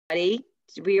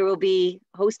We will be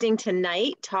hosting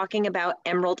tonight talking about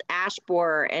emerald ash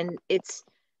borer and its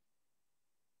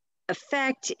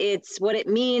effect. It's what it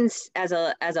means as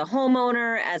a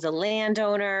homeowner, as a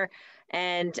landowner.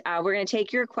 And we're going to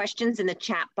take your questions in the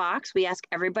chat box. We ask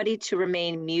everybody to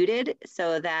remain muted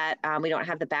so that we don't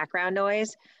have the background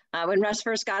noise. When Russ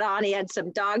first got on, he had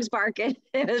some dogs barking.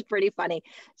 It was pretty funny.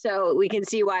 So we can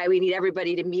see why we need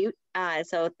everybody to mute.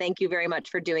 So thank you very much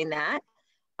for doing that.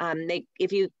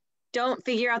 If you don't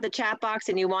figure out the chat box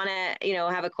and you want to,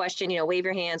 have a question, wave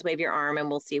your hands, wave your arm, and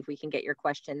we'll see if we can get your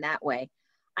question that way.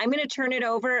 I'm going to turn it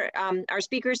over. Our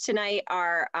speakers tonight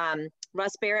are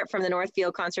Russ Barrett from the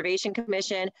Northfield Conservation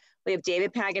Commission. We have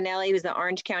David Paganelli, who's the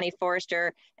Orange County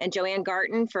Forester, and Joanne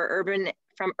Garton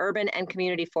from Urban and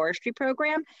Community Forestry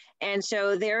Program. And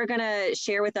so they're going to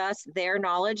share with us their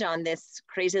knowledge on this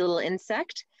crazy little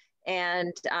insect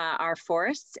and our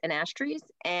forests and ash trees.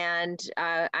 And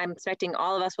I'm expecting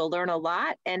all of us will learn a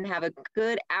lot and have a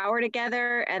good hour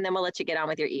together, and then we'll let you get on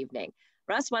with your evening.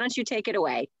 Russ, why don't you take it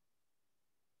away?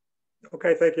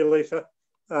 Okay, thank you, Lisa.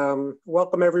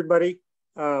 Welcome, everybody.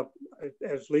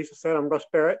 As Lisa said, I'm Russ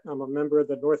Barrett. I'm a member of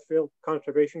the Northfield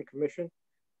Conservation Commission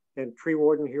and tree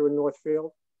warden here in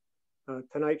Northfield.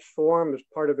 Tonight's forum is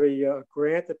part of a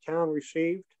grant the town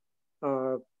received.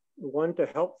 One, to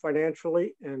help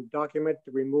financially and document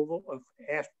the removal of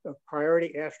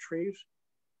priority ash trees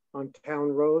on town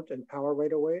roads and power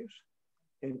right-of-ways.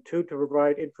 And two, to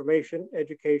provide information,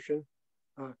 education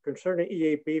concerning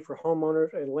EAB for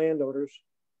homeowners and landowners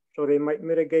so they might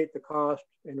mitigate the cost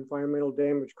and environmental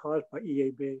damage caused by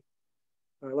EAB.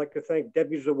 I'd like to thank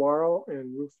Debbie Zawaro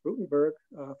and Ruth Rutenberg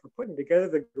for putting together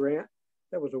the grant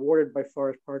that was awarded by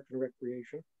Forest Parks and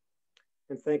Recreation.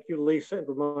 And thank you, Lisa and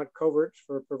Vermont Coverts,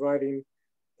 for providing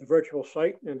the virtual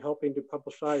site and helping to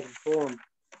publicize the forum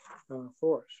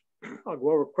for us. I'll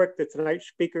go over quick to tonight's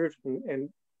speakers and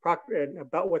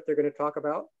about what they're going to talk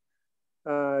about.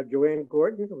 Joanne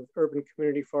Garton with Urban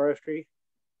Community Forestry,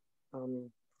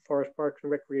 Forest Parks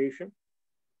and Recreation.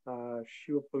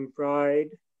 She will provide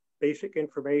basic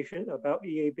information about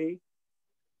EAB,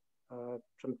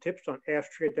 some tips on ash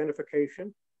tree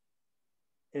identification,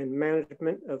 and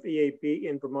management of EAB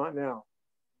in Vermont now.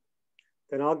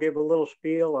 Then I'll give a little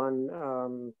spiel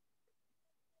on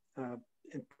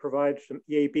and provide some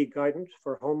EAB guidance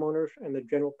for homeowners and the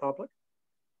general public.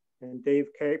 And Dave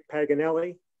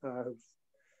Paganelli, who's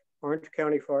Orange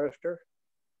County Forester,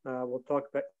 will talk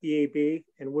about EAB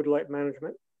and woodlight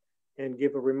management and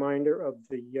give a reminder of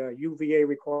the UVA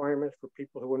requirements for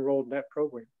people who enrolled in that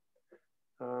program.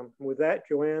 With that,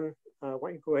 Joanne, why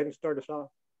don't you go ahead and start us off?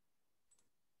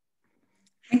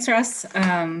 Thanks, Russ.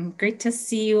 Great to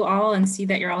see you all and see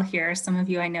that you're all here. Some of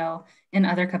you I know in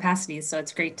other capacities, so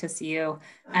it's great to see you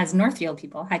as Northfield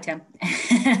people. Hi, Tim.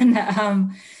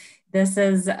 And this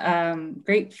is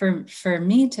great for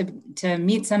me to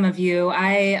meet some of you.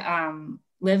 I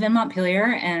live in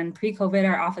Montpelier, and pre-COVID,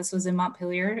 our office was in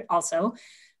Montpelier also.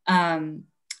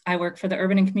 I work for the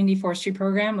Urban and Community Forestry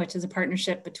Program, which is a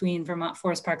partnership between Vermont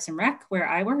Forest Parks and Rec, where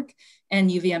I work, and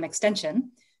UVM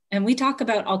Extension. And we talk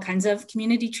about all kinds of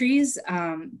community trees,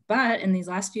 but in these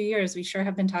last few years, we sure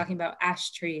have been talking about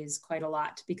ash trees quite a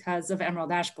lot because of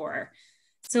emerald ash borer.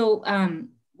 So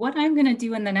what I'm gonna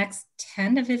do in the next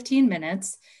 10 to 15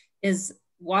 minutes is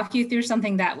walk you through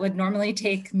something that would normally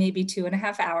take maybe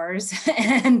 2.5 hours,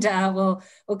 and we'll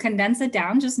condense it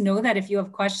down. Just know that if you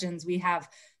have questions, we have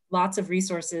lots of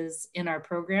resources in our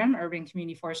program, Urban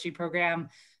Community Forestry Program,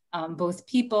 both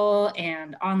people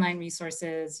and online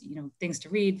resources, things to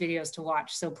read, videos to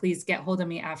watch. So please get hold of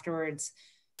me afterwards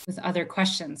with other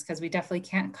questions, because we definitely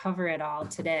can't cover it all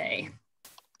today.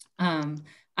 I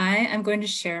am going to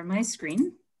share my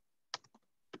screen.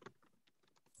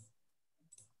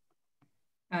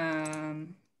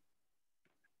 And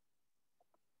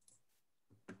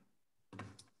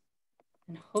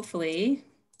hopefully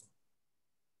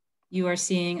you are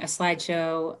seeing a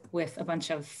slideshow with a bunch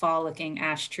of fall-looking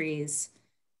ash trees.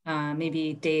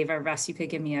 Maybe Dave or Russ, you could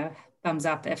give me a thumbs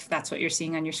up if that's what you're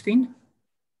seeing on your screen.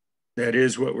 That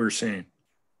is what we're seeing.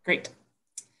 Great.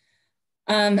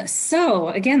 So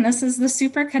again, this is the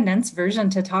super condensed version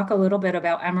to talk a little bit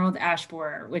about emerald ash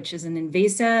borer, which is an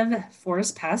invasive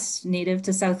forest pest native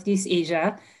to Southeast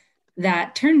Asia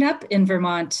that turned up in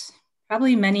Vermont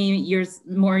probably many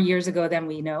more years ago than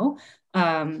we know.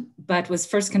 But was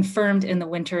first confirmed in the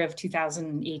winter of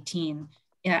 2018.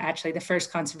 Yeah, actually, the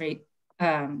first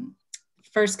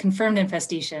confirmed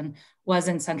infestation was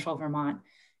in central Vermont.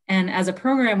 And as a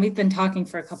program, we've been talking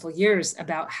for a couple of years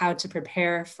about how to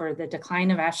prepare for the decline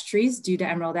of ash trees due to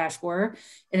emerald ash borer.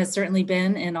 It has certainly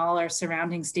been in all our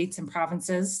surrounding states and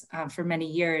provinces for many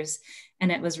years.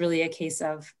 And it was really a case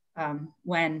of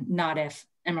when, not if,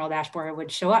 emerald ash borer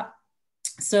would show up.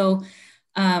 So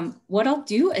what I'll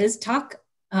do is talk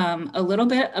a little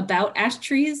bit about ash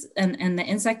trees and the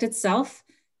insect itself,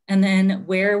 and then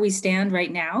where we stand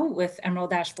right now with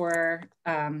emerald ash borer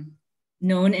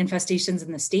known infestations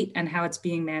in the state and how it's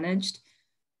being managed.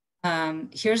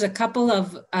 Here's a couple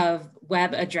of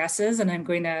web addresses, and I'm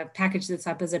going to package this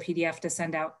up as a PDF to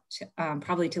send out to,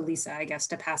 probably to Lisa, I guess,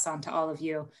 to pass on to all of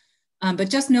you.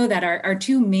 But just know that our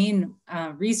two main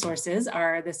resources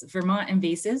are this Vermont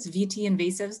Invasives,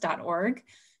 vtinvasives.org,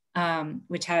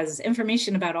 which has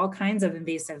information about all kinds of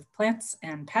invasive plants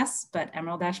and pests, but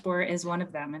emerald ash borer is one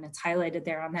of them, and it's highlighted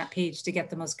there on that page to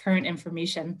get the most current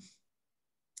information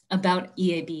about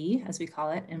EAB, as we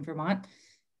call it in Vermont.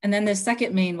 And then the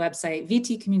second main website,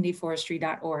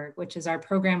 vtcommunityforestry.org, which is our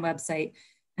program website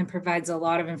and provides a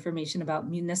lot of information about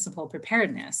municipal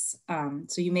preparedness.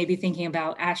 So you may be thinking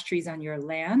about ash trees on your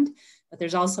land, but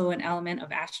there's also an element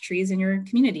of ash trees in your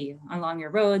community, along your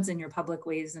roads and your public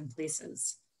ways and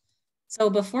places. So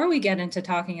before we get into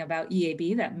talking about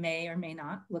EAB that may or may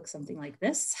not look something like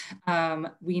this,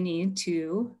 we need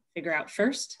to figure out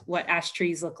first what ash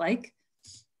trees look like.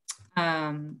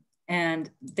 And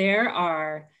there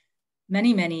are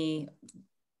many, many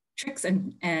tricks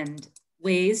and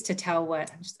ways to tell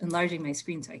what, I'm just enlarging my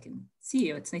screen so I can see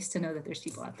you. It's nice to know that there's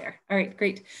people out there. All right,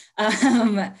 great.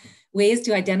 Ways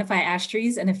to identify ash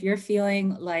trees. And if you're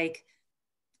feeling like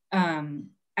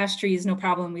ash trees, no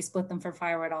problem, we split them for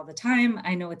firewood all the time,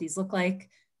 I know what these look like,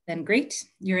 then great.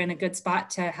 You're in a good spot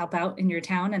to help out in your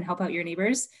town and help out your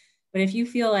neighbors. But if you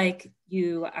feel like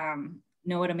you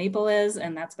know what a maple is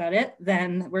and that's about it,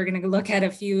 then we're going to look at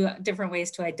a few different ways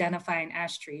to identify an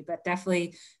ash tree. But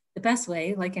definitely the best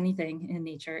way, like anything in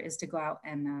nature, is to go out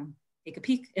and take a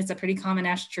peek. It's a pretty common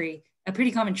ash tree, a pretty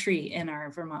common tree in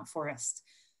our Vermont forest.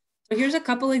 So here's a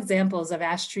couple examples of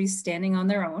ash trees standing on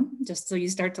their own, just so you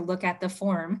start to look at the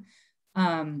form.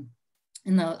 On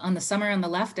the summer on the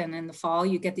left, and in the fall,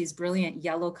 you get these brilliant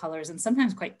yellow colors and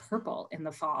sometimes quite purple in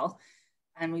the fall.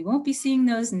 And we won't be seeing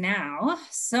those now.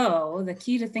 So the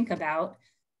key to think about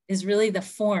is really the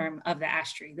form of the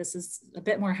ash tree. This is a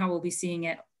bit more how we'll be seeing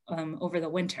it over the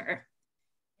winter.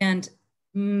 And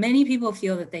many people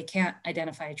feel that they can't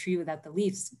identify a tree without the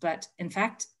leaves, but in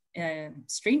fact,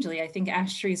 strangely, I think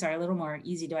ash trees are a little more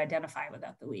easy to identify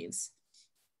without the leaves.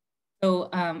 So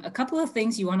a couple of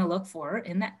things you want to look for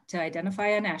in that to identify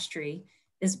an ash tree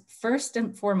is first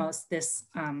and foremost this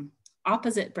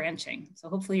opposite branching. So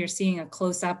hopefully you're seeing a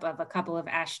close-up of a couple of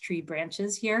ash tree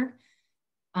branches here.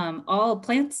 All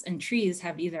plants and trees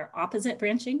have either opposite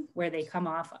branching, where they come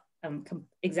off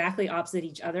exactly opposite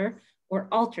each other, or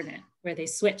alternate, where they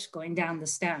switch going down the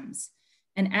stems.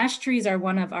 And ash trees are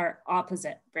one of our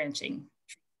opposite branching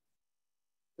trees.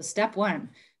 So step one,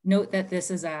 note that this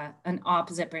is an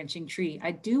opposite branching tree. I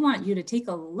do want you to take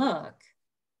a look.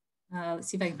 Let's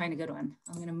see if I can find a good one.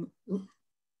 I'm gonna,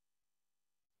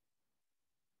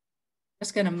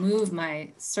 just gonna move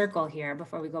my circle here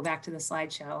before we go back to the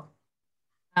slideshow.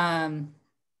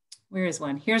 Where is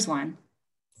one? Here's one.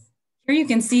 Here you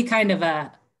can see kind of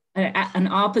an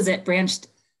opposite branched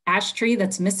ash tree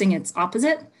that's missing its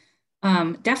opposite.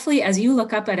 Definitely as you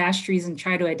look up at ash trees and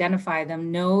try to identify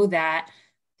them, know that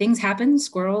things happen,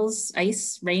 squirrels,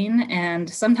 ice, rain, and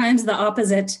sometimes the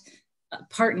opposite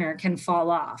partner can fall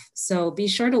off. So be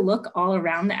sure to look all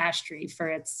around the ash tree for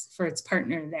its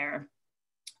partner there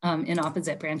in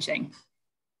opposite branching.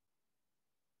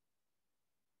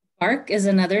 Bark is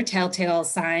another telltale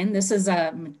sign. This is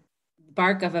a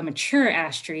bark of a mature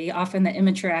ash tree. Often the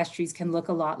immature ash trees can look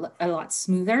a lot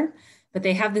smoother, but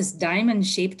they have this diamond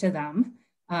shape to them.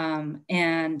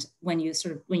 And when you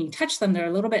touch them, they're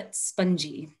a little bit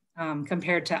spongy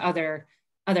compared to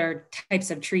other types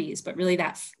of trees. But really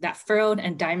that furrowed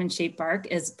and diamond shaped bark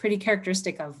is pretty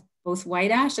characteristic of both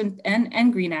white ash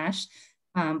and green ash.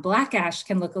 Black ash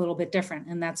can look a little bit different,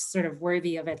 and that's sort of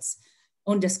worthy of its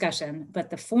own discussion,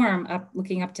 but the form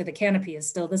looking up to the canopy is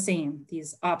still the same.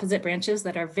 These opposite branches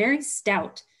that are very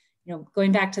stout. You know,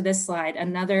 going back to this slide,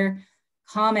 another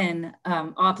common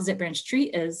opposite branch tree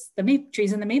is the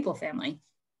trees in the maple family.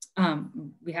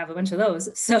 We have a bunch of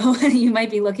those, so you might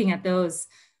be looking at those.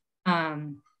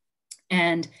 And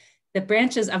the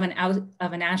branches of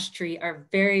an ash tree are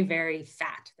very, very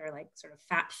fat. They're like sort of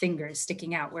fat fingers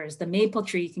sticking out, whereas the maple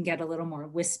tree can get a little more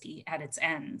wispy at its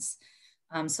ends.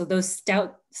 So those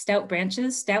stout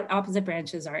branches, stout opposite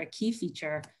branches are a key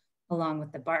feature along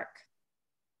with the bark.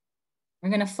 We're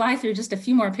going to fly through just a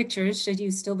few more pictures should you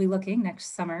still be looking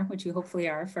next summer, which you hopefully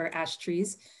are, for ash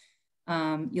trees.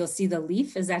 You'll see the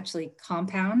leaf is actually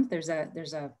compound. There's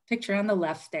a picture on the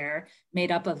left there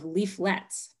made up of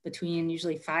leaflets, between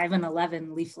usually 5 and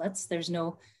 11 leaflets. There's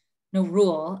no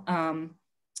rule.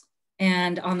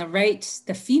 And on the right,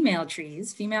 the female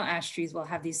ash trees will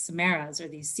have these samaras, or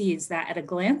these seeds that at a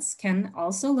glance can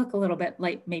also look a little bit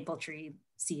like maple tree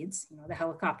seeds, you know, the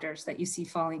helicopters that you see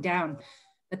falling down.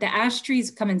 But the ash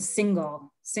trees come in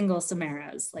single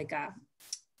samaras, like a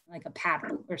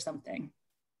paddle or something.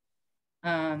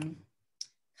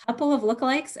 Couple of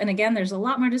lookalikes. And again, there's a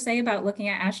lot more to say about looking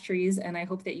at ash trees, and I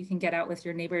hope that you can get out with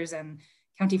your neighbors and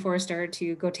county forester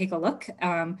to go take a look.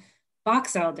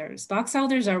 Box elders. Box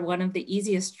elders are one of the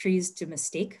easiest trees to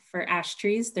mistake for ash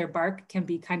trees. Their bark can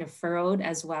be kind of furrowed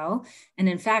as well. And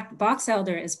in fact, box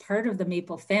elder is part of the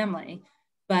maple family,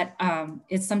 but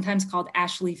it's sometimes called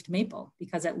ash-leafed maple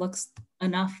because it looks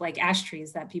enough like ash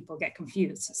trees that people get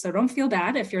confused. So don't feel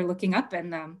bad if you're looking up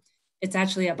and it's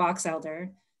actually a box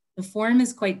elder. The form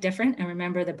is quite different. And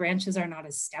remember, the branches are not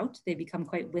as stout. They become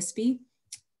quite wispy.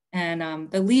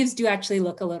 And the leaves do actually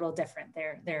look a little different.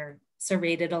 They're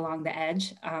serrated along the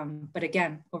edge. But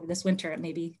again, over this winter, it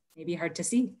may be hard to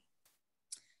see.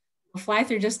 We'll fly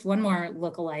through just one more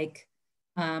lookalike.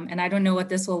 And I don't know what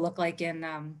this will look like in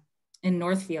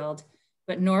Northfield,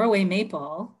 but Norway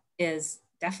maple is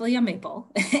definitely a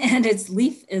maple and its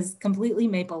leaf is completely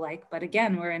maple-like. But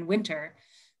again, we're in winter.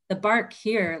 The bark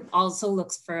here also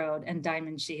looks furrowed and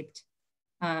diamond shaped.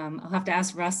 I'll have to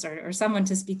ask Russ or someone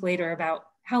to speak later about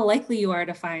how likely you are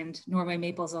to find Norway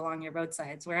maples along your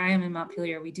roadsides. Where I am in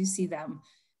Montpelier, we do see them.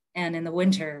 And in the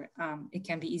winter, it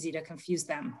can be easy to confuse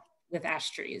them with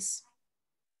ash trees.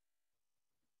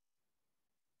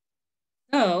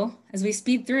 So as we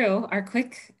speed through our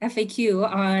quick FAQ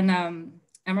on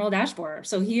emerald ash borer.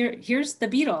 So here's the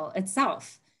beetle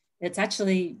itself. It's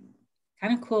actually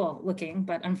kind of cool looking,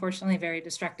 but unfortunately very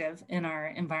destructive in our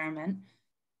environment.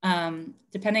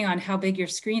 Depending on how big your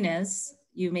screen is,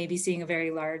 you may be seeing a very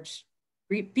large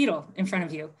beetle in front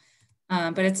of you.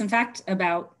 But it's in fact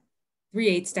about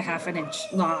 3/8 to half an inch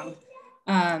long.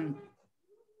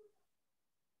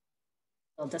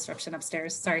 Little disruption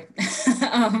upstairs, sorry.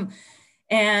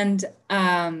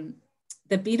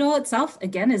 The beetle itself,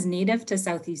 again, is native to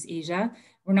Southeast Asia.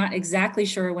 We're not exactly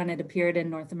sure when it appeared in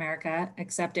North America,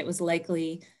 except it was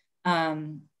likely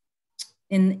in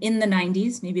the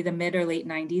 90s, maybe the mid or late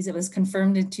 90s. It was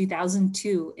confirmed in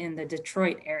 2002 in the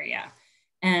Detroit area.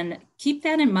 And keep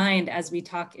that in mind as we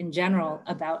talk in general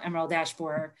about emerald ash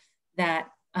borer,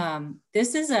 that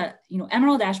this is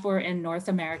emerald ash borer in North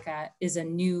America is a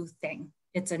new thing.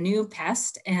 It's a new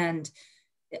pest, and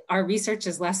our research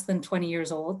is less than 20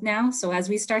 years old now. So as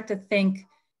we start to think,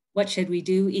 what should we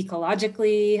do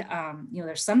ecologically?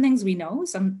 There's some things we know.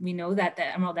 We know that the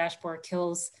emerald ash borer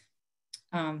kills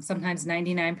sometimes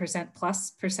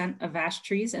 99% of ash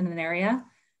trees in an area.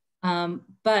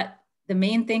 But the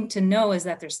main thing to know is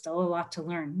that there's still a lot to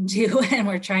learn too. And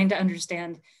we're trying to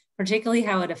understand particularly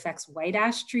how it affects white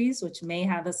ash trees, which may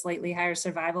have a slightly higher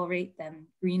survival rate than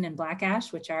green and black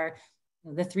ash, which are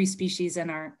the 3 species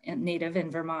native in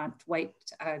Vermont: white,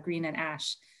 green, and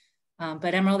ash.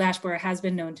 But emerald ash borer has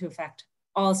been known to affect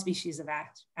all species of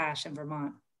ash in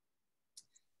Vermont.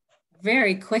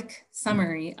 Very quick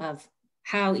summary of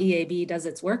how EAB does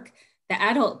its work. The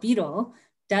adult beetle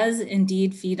does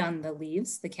indeed feed on the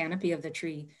leaves, the canopy of the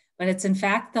tree, but it's in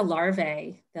fact the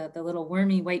larvae, the little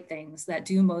wormy white things that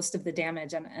do most of the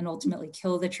damage and ultimately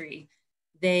kill the tree.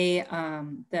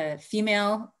 The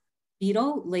female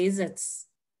beetle lays its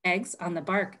eggs on the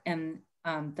bark, and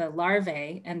the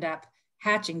larvae end up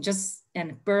hatching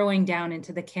and burrowing down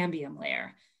into the cambium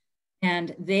layer.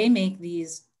 And they make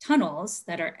these tunnels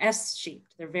that are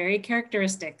S-shaped. They're very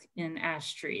characteristic in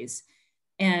ash trees.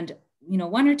 And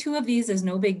 1 or 2 of these is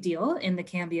no big deal in the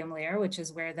cambium layer, which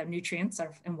is where the nutrients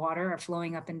and water are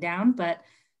flowing up and down. But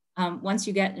once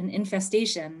you get an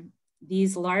infestation,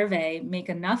 these larvae make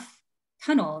enough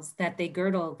tunnels that they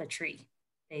girdle the tree.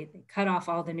 They cut off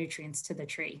all the nutrients to the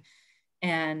tree.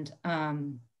 And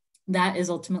that is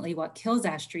ultimately what kills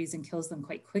ash trees and kills them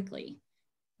quite quickly.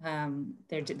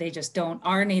 They just don't.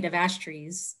 Our native ash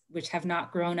trees, which have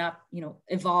not grown up,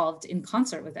 evolved in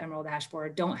concert with emerald ash borer,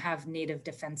 don't have native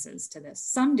defenses to this.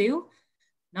 Some do,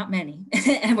 not many.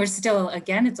 And we're still,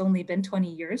 again, it's only been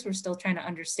 20 years. We're still trying to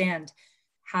understand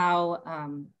how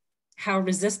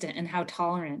resistant and how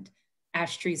tolerant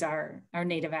ash trees are, our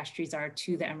native ash trees are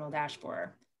to the emerald ash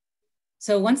borer.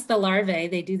 So once the larvae,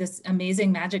 they do this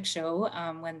amazing magic show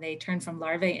when they turn from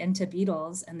larvae into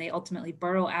beetles, and they ultimately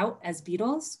burrow out as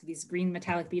beetles, these green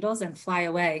metallic beetles, and fly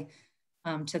away.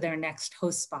 to their next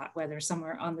host spot, whether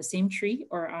somewhere on the same tree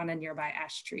or on a nearby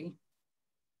ash tree.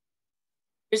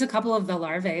 Here's a couple of the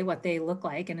larvae, what they look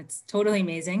like, and it's totally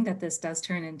amazing that this does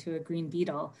turn into a green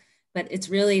beetle, but it's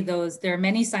really those, there are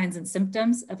many signs and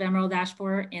symptoms of emerald ash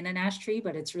borer in an ash tree,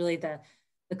 but it's really the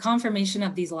conformation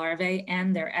of these larvae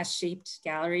and their S-shaped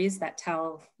galleries that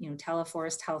tell a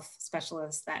forest health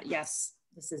specialist that yes,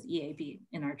 this is EAB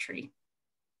in our tree.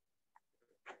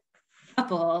 A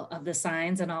couple of the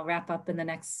signs, and I'll wrap up in the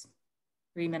next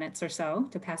 3 minutes or so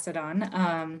to pass it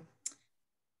on.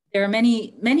 There are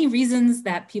many reasons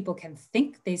that people can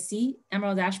think they see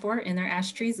emerald ash borer in their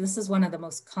ash trees. This is one of the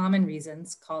most common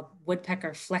reasons, called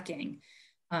woodpecker flecking,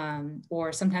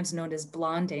 or sometimes known as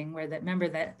blonding, where remember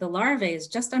that the larvae is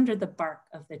just under the bark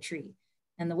of the tree.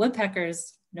 And the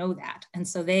woodpeckers know that. And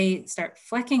so they start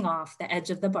flecking off the edge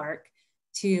of the bark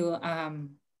to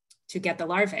get the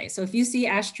larvae. So if you see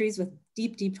ash trees with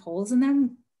deep, deep holes in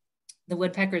them, the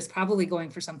woodpecker is probably going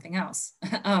for something else.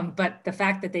 But the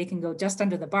fact that they can go just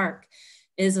under the bark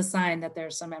is a sign that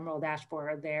there's some emerald ash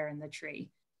borer there in the tree.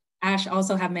 Ash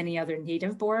also have many other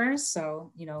native borers.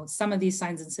 So, some of these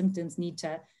signs and symptoms need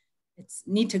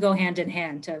to go hand in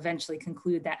hand to eventually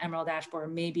conclude that emerald ash borer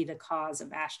may be the cause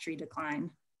of ash tree decline.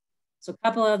 So a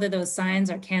couple of those signs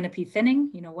are canopy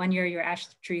thinning. 1 year your ash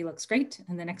tree looks great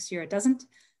and the next year it doesn't.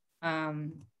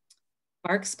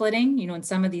 Bark splitting, in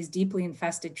some of these deeply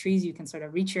infested trees, you can sort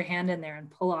of reach your hand in there and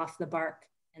pull off the bark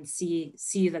and see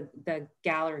the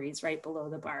galleries right below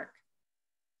the bark.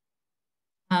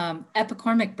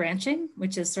 Epicormic branching,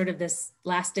 which is sort of this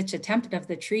last ditch attempt of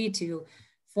the tree to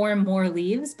form more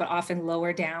leaves, but often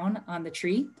lower down on the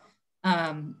tree.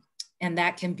 And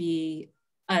that can be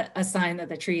a sign that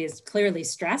the tree is clearly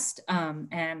stressed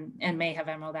and may have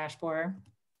emerald ash borer.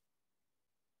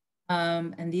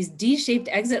 And these D-shaped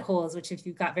exit holes, which if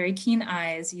you've got very keen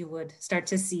eyes, you would start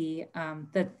to see.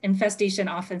 The infestation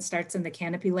often starts in the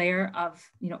canopy layer of,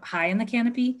 high in the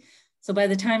canopy. So by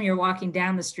the time you're walking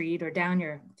down the street or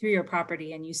through your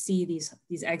property and you see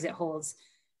these exit holes,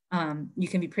 you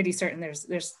can be pretty certain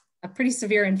there's a pretty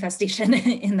severe infestation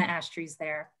in the ash trees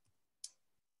there.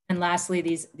 And lastly,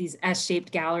 these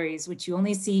S-shaped galleries, which you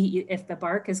only see if the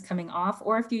bark is coming off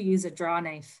or if you use a draw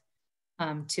knife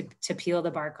to peel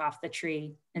the bark off the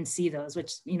tree and see those,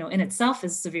 which, in itself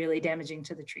is severely damaging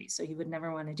to the tree. So you would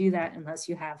never want to do that unless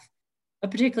you have a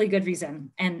particularly good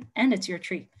reason and it's your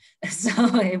tree.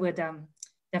 So it would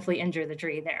definitely injure the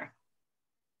tree there.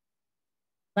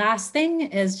 Last thing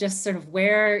is just sort of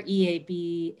where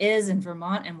EAB is in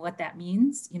Vermont and what that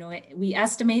means. We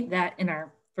estimate that in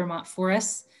our Vermont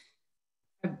forests,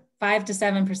 5 to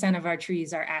 7% of our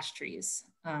trees are ash trees,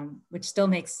 which still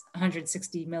makes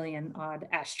 160 million odd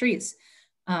ash trees,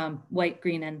 white,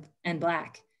 green, and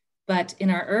black. But in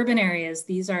our urban areas,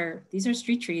 these are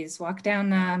street trees. Walk down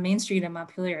Main Street in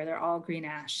Montpelier, they're all green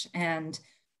ash. And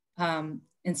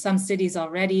in some cities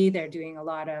already, they're doing a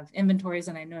lot of inventories,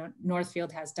 and I know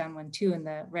Northfield has done one too in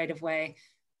the right of way.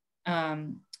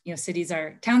 Towns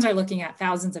are looking at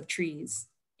thousands of trees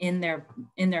in their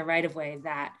right of way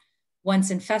that,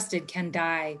 once infested, can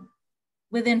die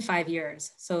within 5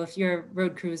 years. So if your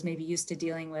road crew is maybe used to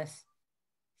dealing with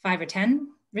 5 or 10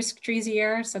 risk trees a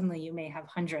year, suddenly you may have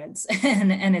hundreds.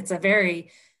 and it's a very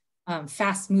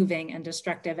fast moving and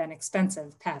destructive and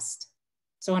expensive pest.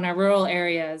 So in our rural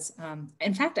areas,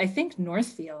 in fact, I think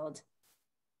Northfield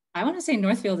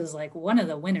is like one of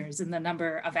the winners in the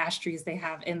number of ash trees they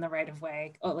have in the right of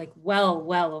way. Oh, like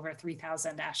well over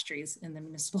 3,000 ash trees in the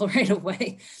municipal right of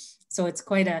way. So it's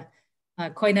quite an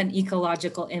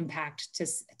ecological impact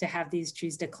to have these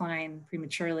trees decline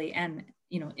prematurely and,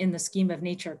 in the scheme of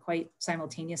nature, quite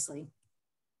simultaneously.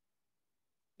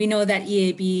 We know that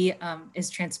EAB is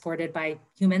transported by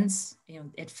humans.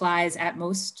 It flies at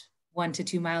most 1 to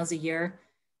 2 miles a year,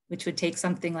 which would take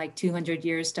something like 200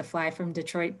 years to fly from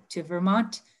Detroit to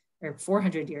Vermont, or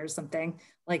 400 years, something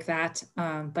like that.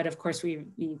 But of course,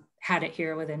 we had it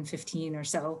here within 15 or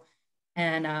so.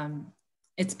 And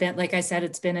it's been, like I said,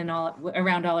 it's been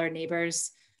around all our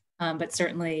neighbors, but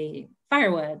certainly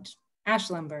firewood,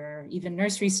 ash lumber, even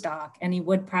nursery stock, any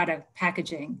wood product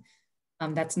packaging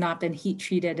that's not been heat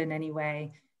treated in any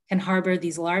way can harbor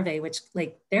these larvae, which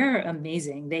they're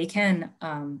amazing. They can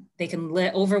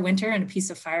overwinter in a piece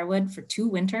of firewood for 2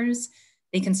 winters.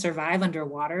 They can survive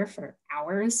underwater for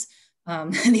hours.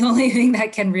 The only thing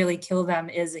that can really kill them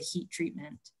is a heat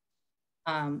treatment.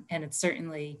 And it's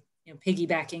certainly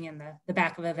piggybacking in the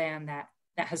back of a van that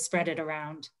has spread it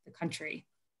around the country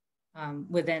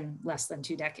within less than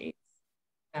 2 decades.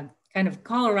 Kind of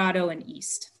Colorado and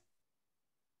east.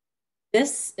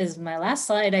 This is my last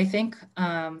slide, I think.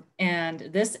 And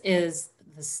this is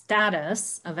the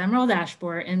status of emerald ash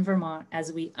borer in Vermont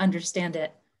as we understand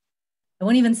it. I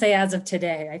won't even say as of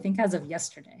today, I think as of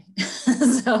yesterday.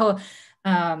 So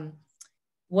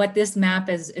what this map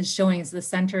is showing is the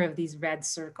center of these red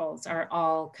circles are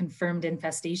all confirmed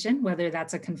infestation, whether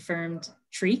that's a confirmed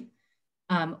tree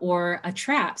or a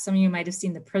trap. Some of you might have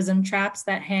seen the prism traps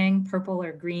that hang purple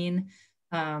or green.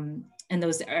 And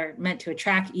those are meant to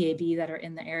attract EAB that are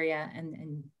in the area,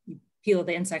 and you peel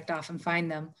the insect off and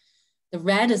find them. The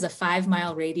red is a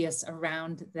 5-mile radius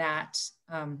around that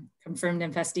confirmed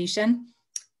infestation.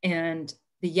 And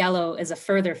the yellow is a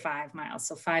further 5 miles,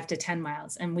 so 5 to 10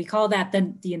 miles. And we call that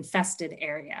the infested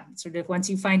area. Sort of once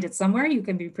you find it somewhere, you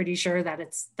can be pretty sure that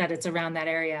it's around that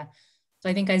area. So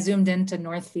I think I zoomed into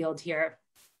Northfield here.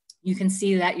 You can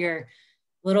see that you're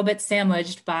a little bit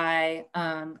sandwiched by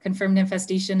confirmed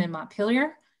infestation in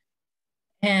Montpelier.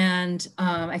 And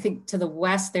I think to the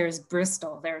west, there's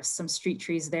Bristol. There's some street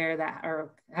trees there that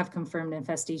have confirmed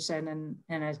infestation,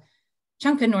 and a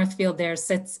chunk of Northfield there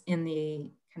sits in the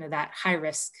kind of that high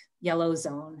risk yellow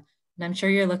zone. And I'm sure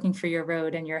you're looking for your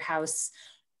road and your house.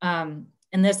 And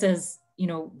this is, you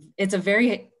know, it's a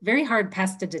very, very hard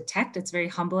pest to detect. It's very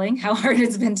humbling how hard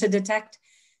it's been to detect,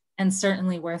 and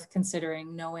certainly worth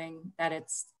considering, knowing that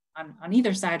it's on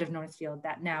either side of Northfield,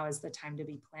 that now is the time to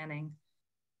be planning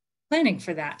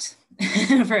for that,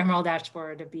 for emerald ash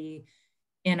borer to be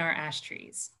in our ash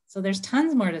trees. So there's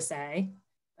tons more to say,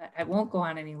 but I won't go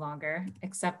on any longer,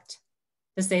 except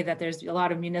to say that there's a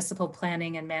lot of municipal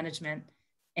planning and management,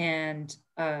 and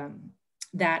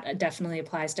that definitely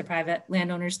applies to private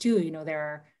landowners too. You know, there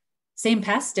are same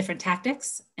pests, different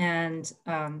tactics, and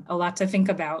a lot to think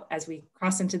about as we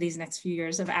cross into these next few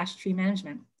years of ash tree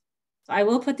management. So I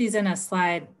will put these in a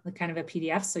slide, kind of a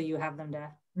PDF, so you have them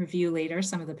to review later,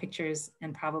 some of the pictures,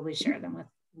 and probably share them with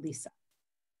Lisa.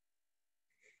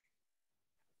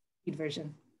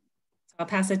 Version. So I'll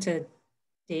pass it to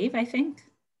Dave, I think,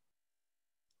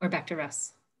 or back to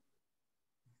Russ.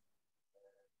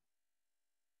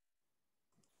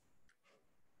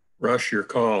 Russ, your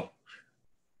call.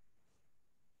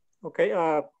 Okay,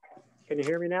 can you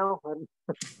hear me now?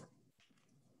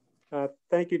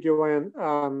 Thank you, Joanne.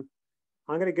 I'm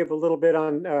going to give a little bit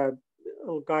on a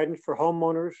little guidance for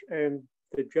homeowners and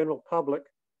the general public.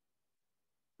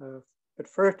 But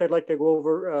first, I'd like to go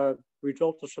over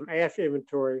results of some ash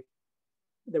inventory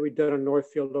that we've done in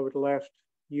Northfield over the last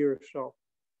year or so.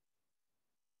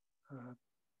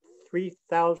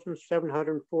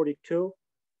 3,742.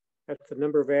 That's the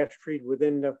number of ash trees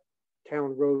within the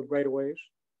town road right-of-ways.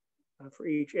 For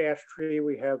each ash tree,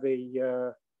 we have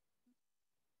a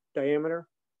diameter,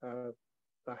 a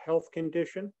health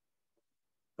condition,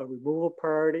 a removal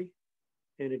priority,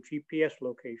 and a GPS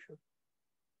location.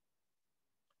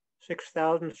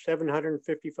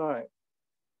 6,755.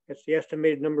 That's the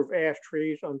estimated number of ash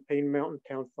trees on Payne Mountain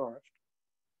Town Forest.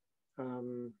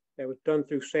 That was done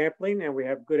through sampling, and we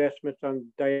have good estimates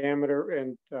on diameter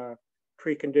and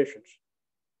tree conditions.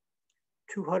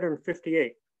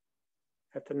 258.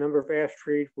 That's the number of ash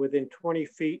trees within 20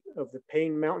 feet of the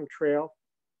Payne Mountain Trail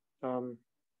on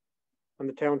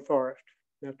the town forest.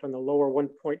 That's on the lower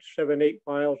 1.78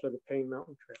 miles of the Payne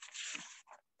Mountain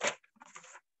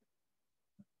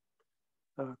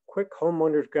Trail. Quick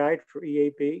homeowner's guide for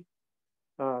EAB.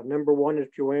 Number one, as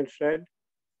Joanne said,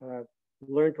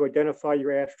 learn to identify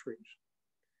your ash trees.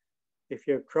 If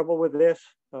you have trouble with this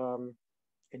and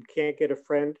can't get a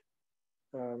friend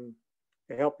to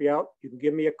help you out, you can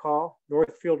give me a call,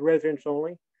 Northfield residents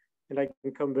only, and I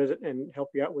can come visit and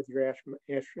help you out with your ash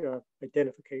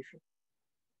identification.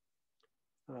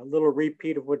 A little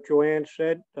repeat of what Joanne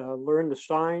said, learn the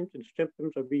signs and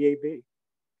symptoms of EAB.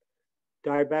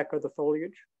 Dieback of the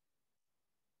foliage.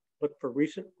 Look for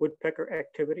recent woodpecker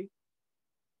activity.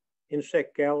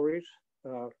 Insect galleries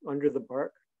under the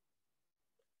bark.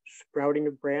 Sprouting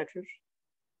of branches.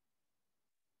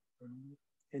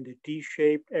 And the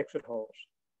D-shaped exit holes.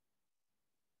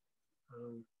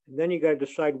 And then you got to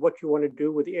decide what you want to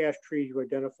do with the ash trees you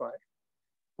identified.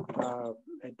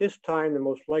 At this time, the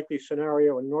most likely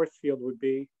scenario in Northfield would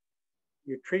be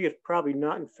your tree is probably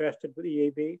not infested with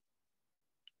EAB,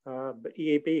 but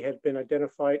EAB has been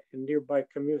identified in nearby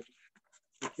communities,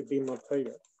 which could be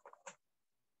Montpelier.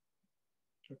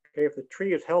 Okay, if the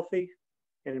tree is healthy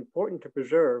and important to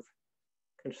preserve,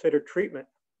 consider treatment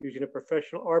using a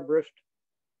professional arborist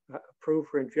approved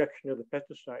for injection of the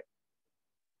pesticide.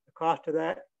 The cost of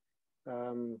that,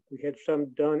 we had some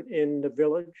done in the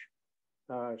village.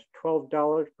 It's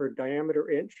 $12 per diameter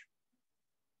inch.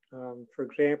 For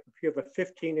example, if you have a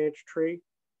 15-inch tree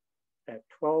at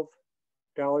 $12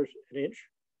 an inch,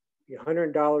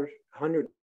 $100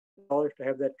 to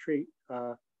have that tree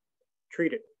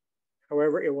treated.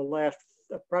 However, it will last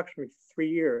approximately 3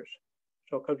 years.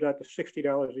 So it comes out to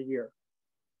 $60 a year.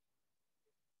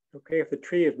 Okay, if the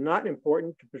tree is not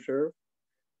important to preserve,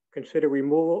 consider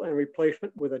removal and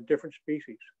replacement with a different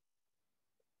species.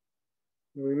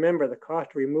 Remember, the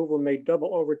cost of removal may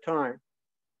double over time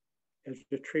as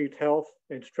the tree's health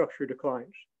and structure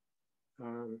declines.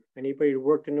 Anybody who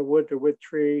worked in the woods or with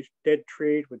trees, dead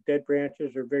trees with dead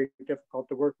branches are very difficult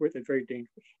to work with and very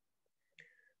dangerous.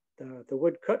 The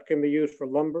wood cut can be used for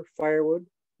lumber, firewood,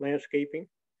 landscaping.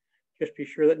 Just be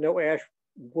sure that no ash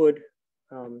wood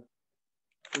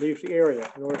leaves the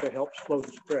area in order to help slow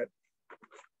the spread.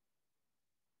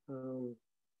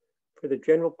 For the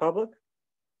general public,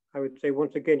 I would say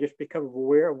once again, just become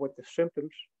aware of what the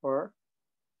symptoms are.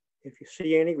 If you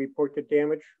see any, report the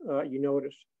damage you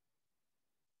notice.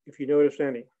 If you notice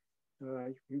any,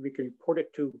 we can report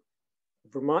it to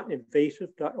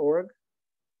vermontinvasive.org,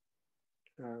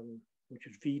 which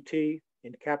is VT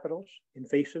in capitals,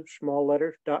 invasive small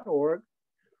letters.org,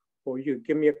 or you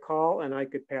give me a call and I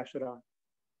could pass it on.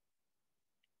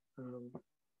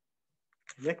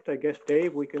 Next, I guess,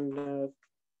 Dave, we can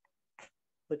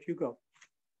let you go.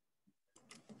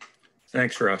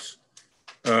 Thanks, Russ.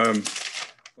 Well,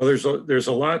 there's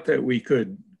a lot that we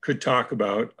could talk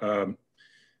about.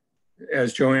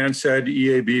 As Joanne said,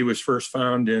 EAB was first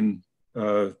found in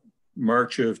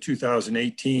March of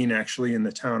 2018, actually in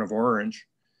the town of Orange.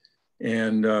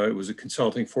 And it was a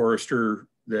consulting forester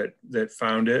that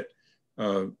found it.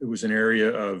 It was an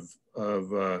area of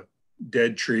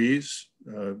dead trees,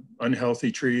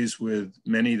 unhealthy trees with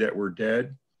many that were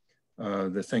dead.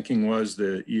 The thinking was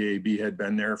the EAB had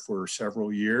been there for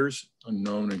several years,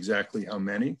 unknown exactly how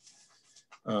many.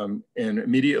 And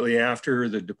immediately after,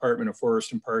 the Department of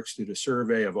Forest and Parks did a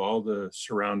survey of all the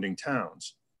surrounding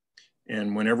towns.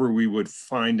 And whenever we would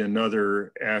find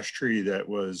another ash tree that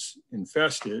was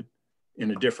infested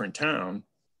in a different town,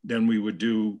 then we would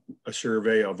do a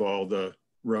survey of all the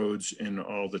roads in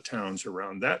all the towns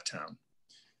around that town.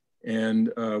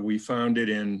 And we found it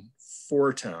in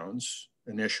 4 towns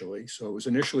initially. So it was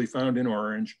initially found in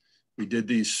Orange. We did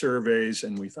these surveys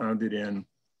and we found it in,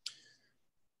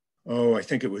 I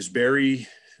think it was Barrytown,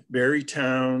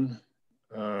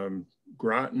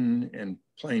 Groton, and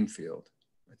Plainfield.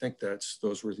 I think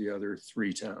those were the other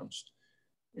 3 towns.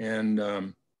 And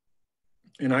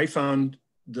I found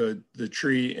the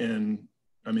tree in,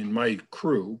 my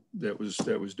crew that was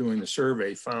doing the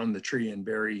survey found the tree in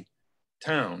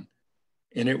Barrytown,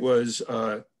 and it was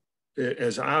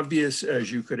as obvious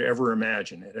as you could ever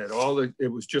imagine. It had it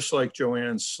was just like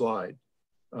Joanne's slide.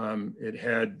 It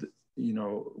had,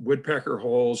 woodpecker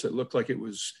holes. It looked like it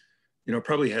was,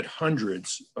 probably had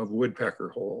hundreds of woodpecker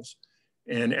holes,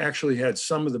 and actually had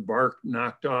some of the bark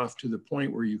knocked off to the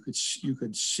point where you could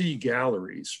see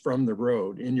galleries from the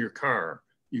road in your car.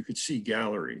 You could see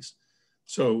galleries.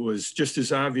 So it was just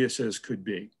as obvious as could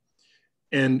be.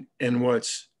 And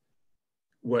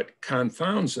what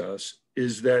confounds us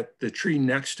is that the tree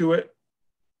next to it,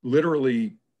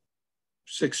 literally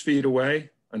 6 feet away,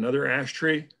 another ash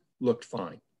tree, looked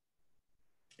fine.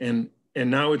 And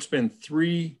now it's been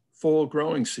 3 full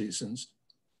growing seasons.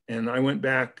 And I went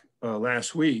back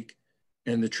last week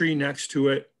and the tree next to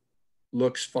it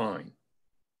looks fine.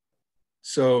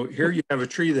 So here you have a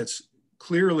tree that's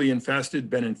clearly infested,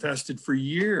 been infested for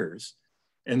years.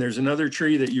 And there's another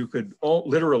tree that you could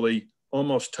literally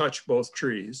almost touch both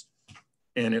trees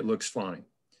and it looks fine.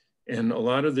 And a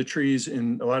lot of the trees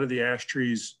a lot of the ash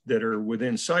trees that are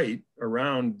within sight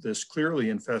around this clearly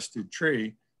infested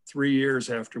tree, 3 years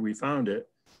after we found it,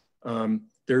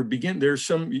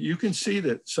 you can see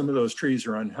that some of those trees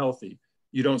are unhealthy.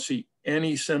 You don't see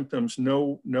any symptoms,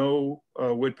 no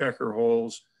woodpecker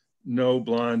holes, no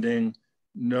blonding,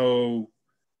 no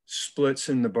splits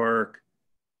in the bark,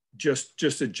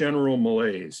 just a general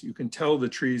malaise. You can tell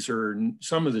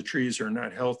some of the trees are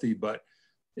not healthy, but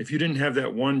if you didn't have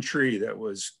that one tree that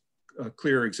was a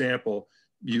clear example,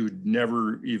 you'd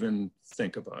never even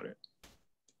think about it.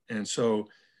 And so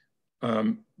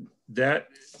that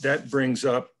brings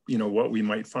up, what we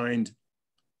might find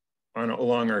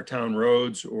along our town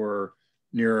roads or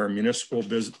near our municipal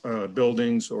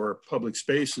buildings or public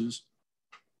spaces,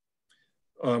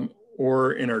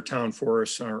 or in our town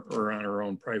forests or on our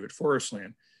own private forest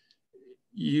land.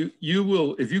 You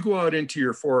will, if you go out into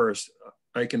your forest,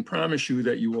 I can promise you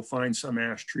that you will find some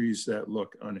ash trees that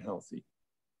look unhealthy.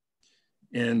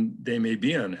 And they may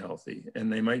be unhealthy,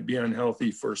 and they might be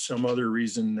unhealthy for some other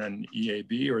reason than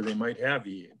EAB, or they might have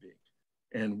EAB,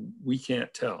 and we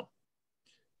can't tell.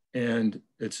 And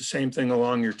it's the same thing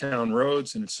along your town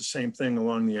roads, and it's the same thing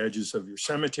along the edges of your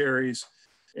cemeteries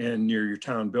and near your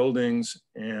town buildings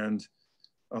and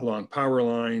along power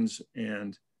lines.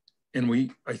 And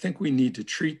I think we need to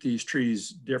treat these trees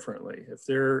differently.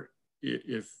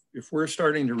 If we're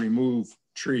starting to remove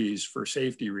trees for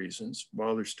safety reasons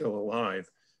while they're still alive,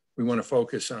 we want to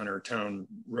focus on our town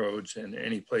roads and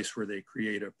any place where they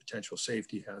create a potential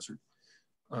safety hazard.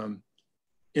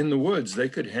 In the woods, they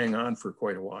could hang on for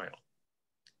quite a while.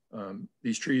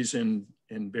 These trees in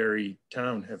Barre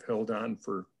town have held on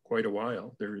for quite a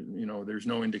while. There's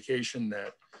no indication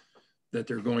that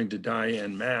they're going to die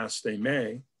en masse. They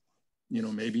may,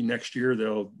 maybe next year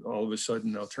all of a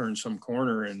sudden they'll turn some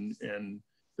corner and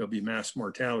there'll be mass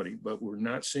mortality, but we're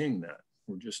not seeing that.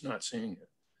 We're just not seeing it.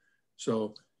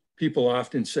 So people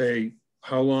often say,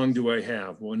 how long do I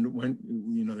have? When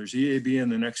there's EAB in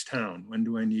the next town, when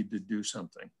do I need to do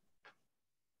something?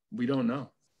 We don't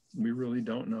know. We really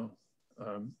don't know.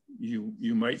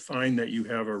 You might find that you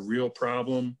have a real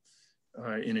problem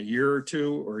in a year or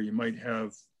two, or you might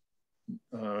have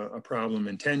a problem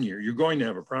in 10 years. You're going to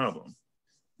have a problem,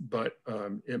 but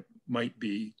it might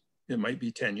be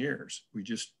 10 years. We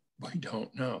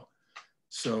don't know.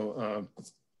 So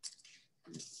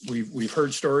we've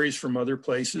heard stories from other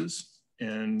places.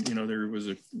 And there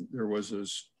was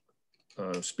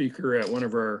a speaker at one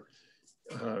of our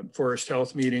forest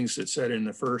health meetings that said in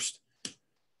the first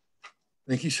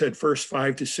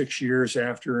 5 to 6 years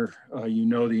after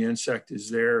the insect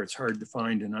is there, it's hard to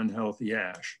find an unhealthy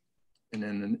ash. And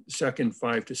then the second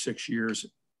 5 to 6 years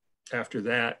after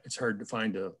that, it's hard to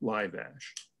find a live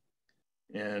ash.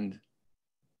 And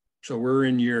so we're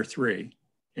in year 3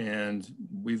 and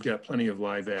we've got plenty of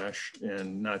live ash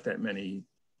and not that many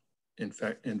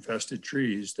infested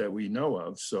trees that we know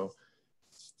of. So,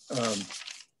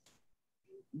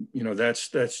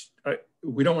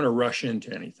 we don't want to rush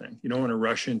into anything. You don't want to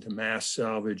rush into mass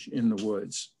salvage in the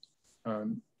woods,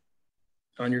 on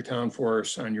your town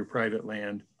forest, on your private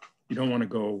land. You don't want to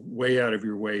go way out of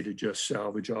your way to just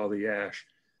salvage all the ash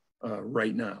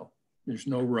right now. There's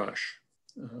no rush.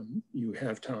 You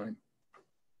have time.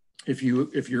 If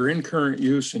you're in current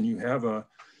use and you have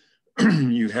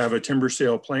a timber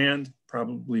sale planned,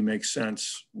 probably makes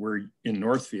sense. We're in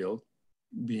Northfield,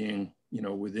 being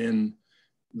within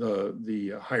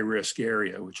the high risk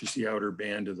area, which is the outer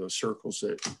band of those circles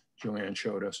that Joanne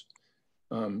showed us.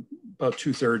 About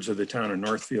 2/3 of the town of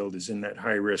Northfield is in that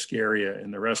high risk area,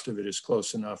 and the rest of it is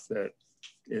close enough that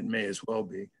it may as well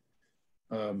be.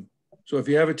 So if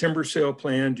you have a timber sale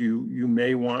planned, you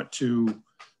may want to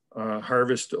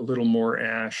harvest a little more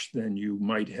ash than you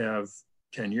might have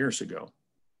 10 years ago,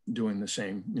 doing the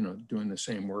same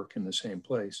work in the same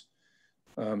place.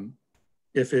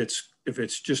 If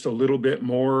it's just a little bit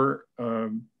more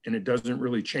and it doesn't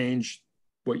really change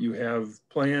what you have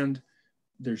planned,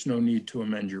 there's no need to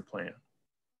amend your plan.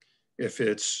 If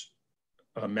it's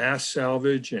a mass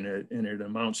salvage and it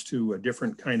amounts to a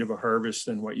different kind of a harvest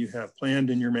than what you have planned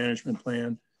in your management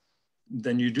plan,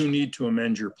 then you do need to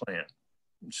amend your plan.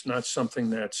 It's not something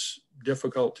that's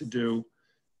difficult to do,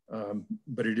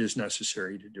 but it is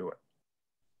necessary to do it.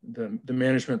 The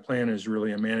management plan is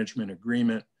really a management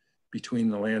agreement between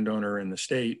the landowner and the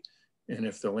state. And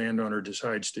if the landowner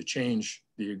decides to change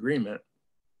the agreement,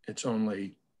 it's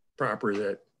only proper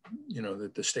that,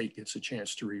 that the state gets a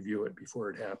chance to review it before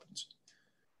it happens.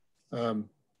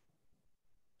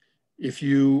 If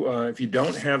you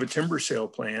don't have a timber sale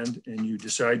planned and you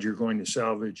decide you're going to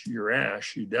salvage your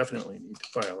ash, you definitely need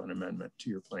to file an amendment to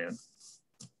your plan.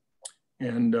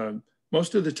 And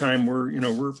most of the time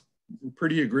we're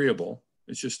pretty agreeable.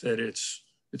 It's just that it's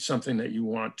something that you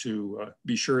want to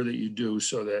be sure that you do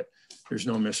so that there's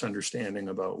no misunderstanding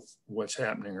about what's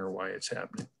happening or why it's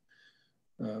happening.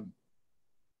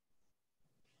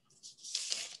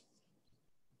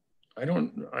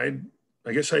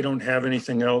 I guess I don't have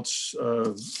anything else.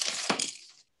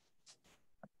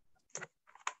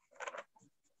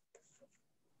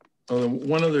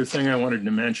 One other thing I wanted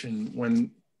to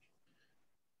mention,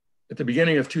 at the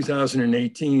beginning of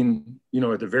 2018,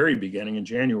 at the very beginning in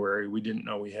January, we didn't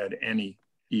know we had any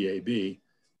EAB.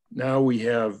 Now we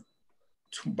have,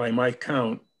 by my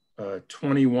count,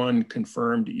 21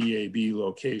 confirmed EAB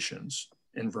locations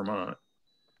in Vermont.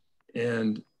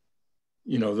 And,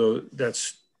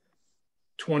 that's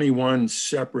 21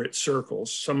 separate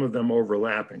circles, some of them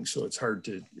overlapping, so it's hard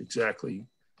to exactly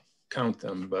count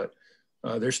them, but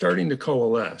they're starting to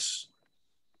coalesce.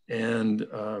 And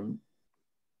on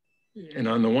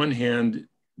the one hand,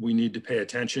 we need to pay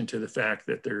attention to the fact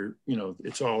that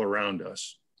it's all around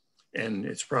us, and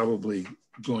it's probably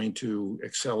going to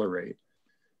accelerate.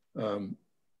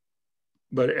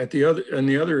 but on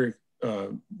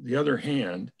the other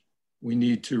hand, we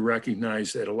need to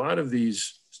recognize that a lot of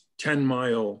these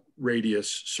 10-mile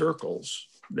radius circles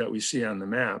that we see on the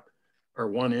map are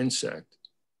one insect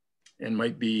and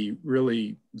might be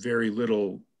really very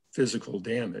little physical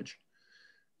damage.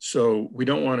 So we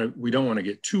don't want to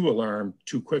get too alarmed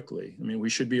too quickly. I mean, we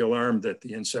should be alarmed that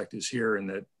the insect is here and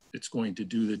that it's going to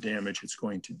do the damage it's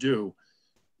going to do,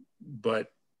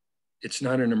 but it's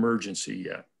not an emergency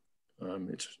yet.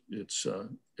 It's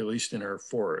at least in our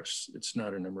forests, it's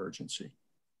not an emergency.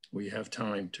 We have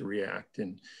time to react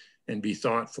and be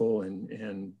thoughtful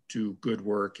and do good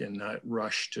work and not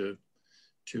rush to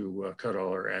cut all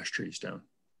our ash trees down.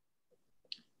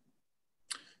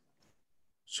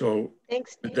 So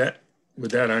thanks.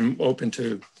 With that, I'm open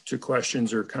to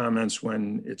questions or comments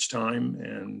when it's time,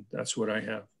 and that's what I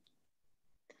have.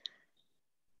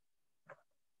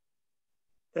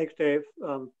 Thanks, Dave.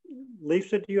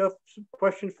 Lisa, do you have some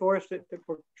questions for us that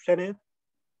were sent in?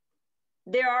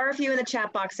 There are a few in the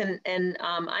chat box, and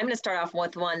I'm going to start off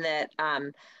with one that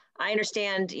I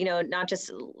understand, not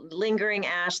just lingering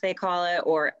ash, they call it,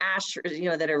 or ash,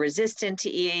 that are resistant to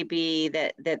EAB,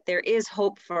 that there is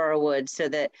hope for our woods so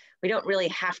that we don't really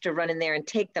have to run in there and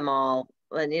take them all.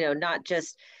 And, not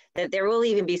just that there will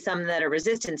even be some that are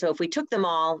resistant. So if we took them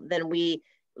all, then we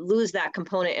lose that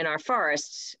component in our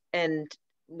forests and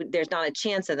there's not a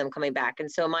chance of them coming back. And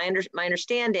so my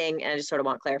understanding, and I just sort of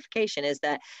want clarification, is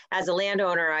that as a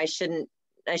landowner, I shouldn't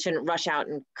rush out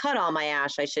and cut all my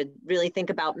ash. I should really think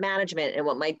about management and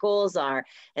what my goals are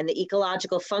and the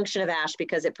ecological function of ash,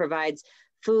 because it provides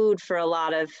food for a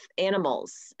lot of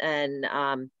animals. And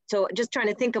so just trying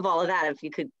to think of all of that, if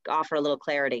you could offer a little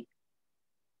clarity.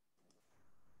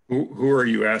 Who are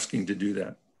you asking to do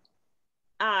that?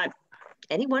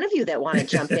 Any one of you that want to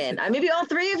jump in. Maybe all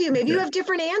three of you, maybe you have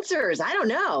different answers. I don't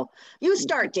know. You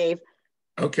start, Dave.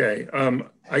 Okay,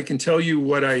 I can tell you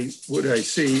what I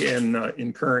see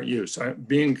in current use.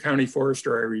 Being county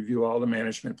forester, I review all the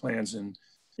management plans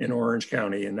in Orange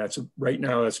County, and right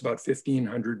now that's about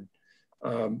 1,500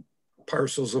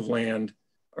 parcels of land,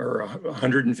 or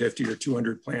 150 or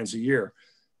 200 plans a year.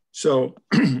 So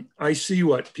I see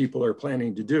what people are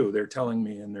planning to do. They're telling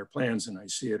me in their plans, and I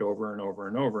see it over and over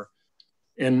and over.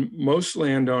 And most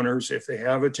landowners, if they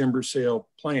have a timber sale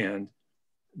planned,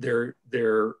 they're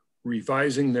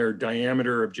revising their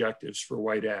diameter objectives for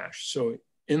white ash. So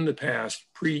in the past,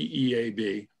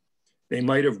 pre-EAB, they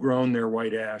might have grown their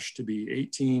white ash to be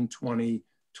 18, 20,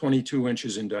 22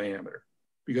 inches in diameter,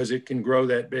 because it can grow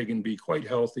that big and be quite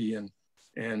healthy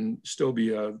and still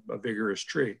be a vigorous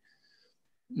tree.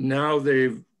 Now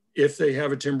if they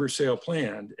have a timber sale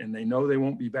planned and they know they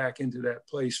won't be back into that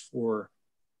place for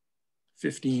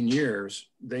 15 years,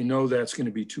 they know that's going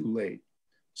to be too late.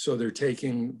 So they're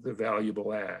taking the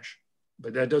valuable ash,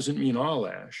 but that doesn't mean all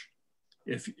ash.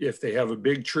 If they have a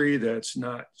big tree that's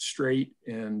not straight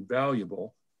and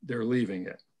valuable, they're leaving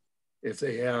it. If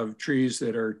they have trees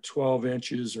that are 12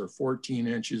 inches or 14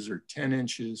 inches or 10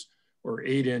 inches or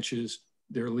 8 inches,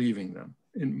 they're leaving them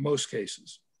in most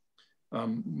cases.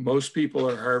 Most people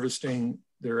are harvesting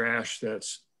their ash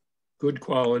that's good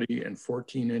quality and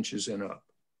 14 inches and up.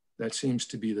 That seems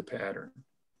to be the pattern.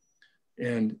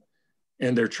 And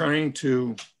they're trying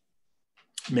to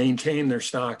maintain their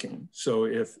stocking. So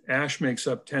if ash makes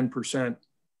up 10%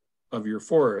 of your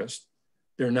forest,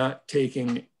 they're not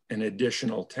taking an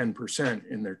additional 10%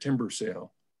 in their timber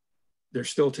sale. They're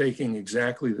still taking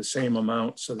exactly the same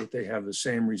amount so that they have the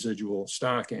same residual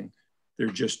stocking. They're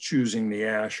just choosing the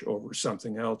ash over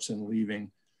something else and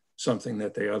leaving something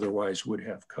that they otherwise would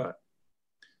have cut.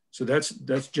 So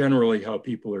that's generally how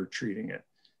people are treating it.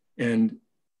 And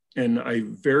I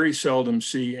very seldom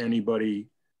see anybody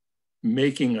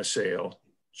making a sale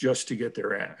just to get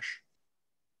their ash.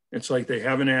 It's like they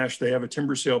have a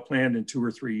timber sale planned in 2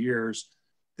 or 3 years.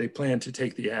 They plan to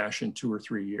take the ash in 2 or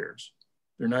 3 years.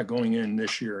 They're not going in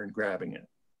this year and grabbing it.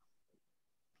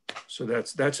 So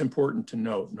that's important to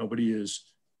note.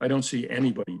 I don't see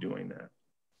anybody doing that.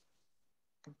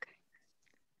 Okay.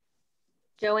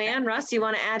 Joanne, Russ, you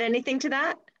want to add anything to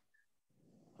that?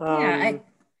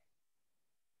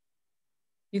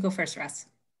 You go first, Russ.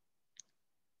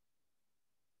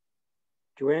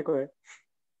 Joanne, go ahead.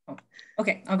 Oh,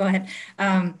 okay, I'll go ahead.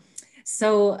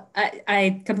 So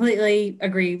I completely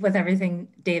agree with everything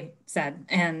Dave said,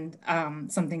 and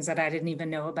some things that I didn't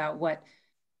even know about what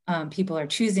people are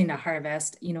choosing to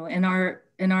harvest. In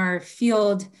our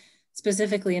field,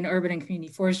 specifically in urban and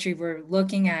community forestry, we're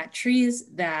looking at trees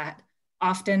that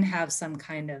often have some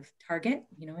kind of target.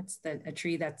 It's a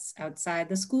tree that's outside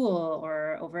the school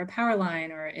or over a power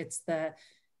line, or it's the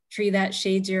tree that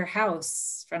shades your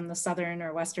house from the southern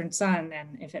or western sun,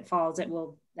 and if it falls, it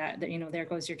will, you know, there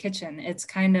goes your kitchen. It's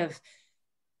kind of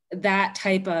that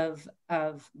type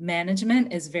of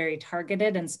management is very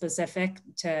targeted and specific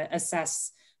to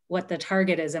assess what the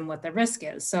target is and what the risk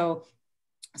is. So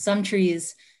some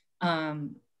trees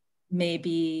may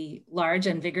be large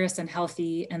and vigorous and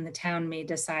healthy, and the town may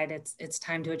decide it's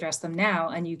time to address them now,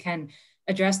 and you can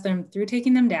address them through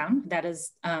taking them down. That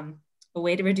is a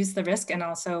way to reduce the risk and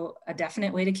also a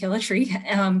definite way to kill a tree.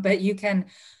 But you can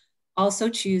also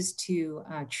choose to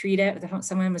treat it.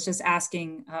 Someone was just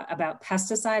asking about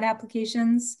pesticide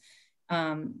applications.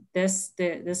 This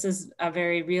is a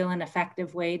very real and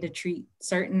effective way to treat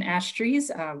certain ash trees.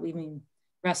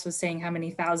 Russ was saying how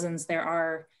many thousands there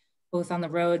are both on the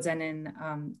roads and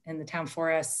in the town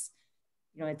forests.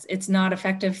 You know, it's not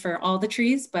effective for all the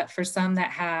trees, but for some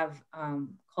that have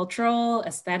cultural,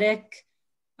 aesthetic,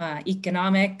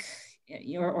 economic,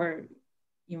 or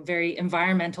you know, very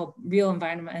real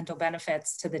environmental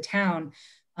benefits to the town,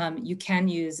 you can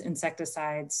use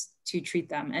insecticides to treat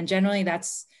them. And generally that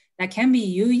can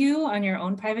be UU on your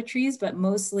own private trees, but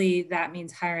mostly that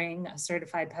means hiring a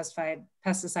certified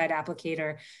pesticide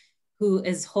applicator who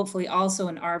is hopefully also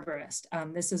an arborist.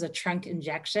 This is a trunk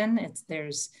injection.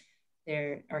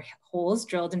 There are holes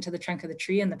drilled into the trunk of the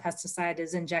tree, and the pesticide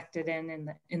is injected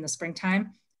in the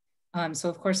springtime. So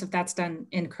of course, if that's done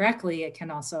incorrectly, it can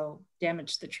also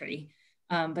damage the tree.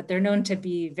 But they're known to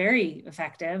be very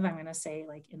effective. I'm gonna say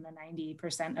like in the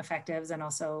 90% effectives, and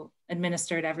also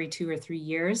administered every 2 or 3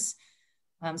 years.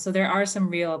 So there are some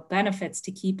real benefits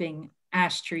to keeping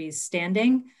ash trees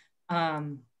standing,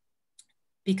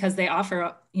 because they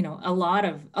offer, you know, a lot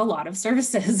of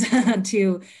services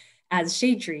as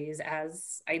shade trees,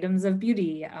 as items of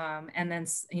beauty. And then,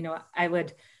 you know, I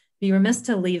would be remiss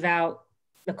to leave out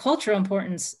the cultural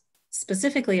importance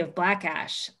specifically of black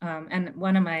ash. And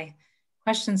one of my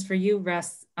questions for you,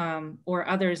 Russ, or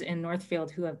others in Northfield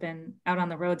who have been out on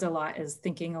the roads a lot, is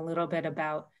thinking a little bit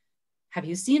about, have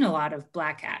you seen a lot of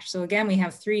black ash? So again, we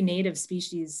have 3 native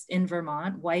species in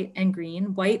Vermont, white and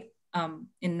green. White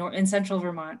in central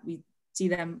Vermont, we see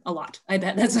them a lot. I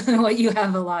bet that's what you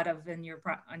have a lot of on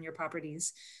your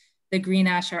properties. The green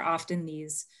ash are often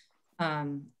these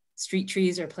street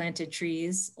trees or planted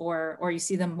trees, or you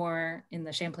see them more in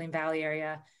the Champlain Valley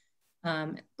area.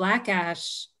 Black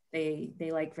ash, they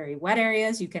like very wet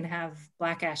areas. You can have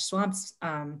black ash swamps,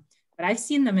 but I've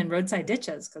seen them in roadside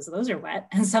ditches because those are wet,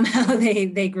 and somehow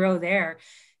they grow there.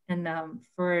 And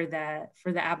for the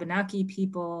Abenaki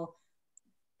people,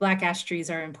 black ash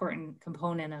trees are an important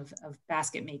component of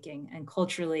basket making, and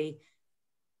culturally,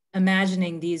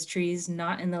 imagining these trees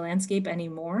not in the landscape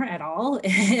anymore at all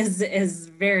is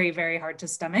very, very hard to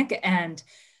stomach. And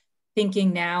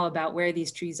thinking now about where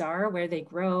these trees are, where they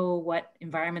grow, what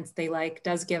environments they like,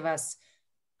 does give us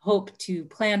hope to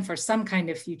plan for some kind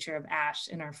of future of ash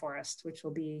in our forest, which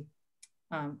will be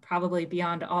probably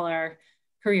beyond all our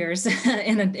careers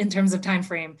in terms of time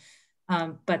frame.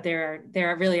 But there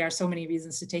really are so many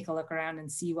reasons to take a look around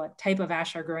and see what type of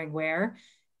ash are growing where,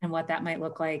 and what that might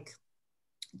look like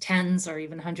 10s or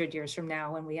even 100 years from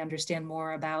now, when we understand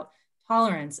more about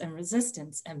tolerance and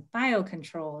resistance and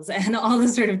biocontrols and all the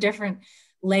sort of different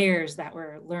layers that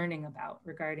we're learning about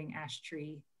regarding ash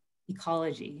tree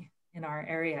ecology in our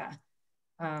area.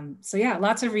 So yeah,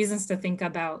 lots of reasons to think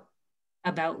about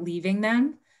leaving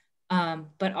them.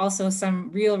 But also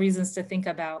some real reasons to think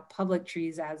about public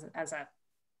trees as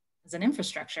an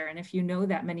infrastructure. And if you know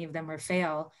that many of them will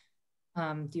fail,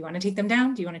 do you want to take them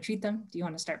down? Do you want to treat them? Do you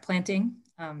want to start planting?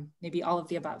 Maybe all of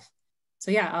the above.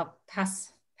 So yeah, I'll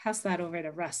pass that over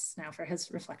to Russ now for his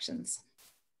reflections.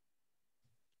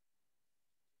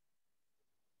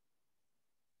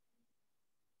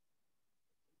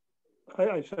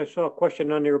 I saw a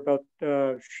question on there about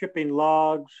shipping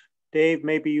logs. Dave,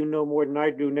 maybe you know more than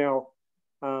I do now.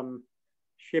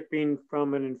 Shipping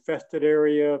from an infested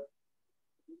area,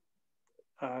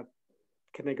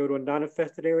 can they go to a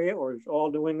non-infested area, or is all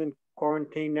New England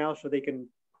quarantined now so they're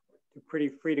pretty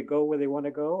free to go where they want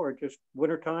to go, or just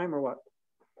wintertime, or what?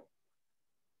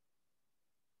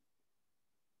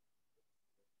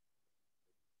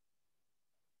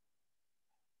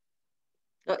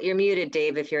 Oh, you're muted,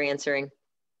 Dave, if you're answering.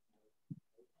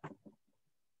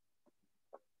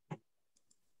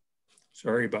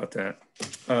 Sorry about that.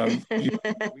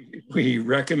 We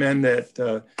recommend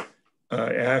that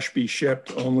ash be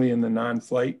shipped only in the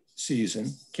non-flight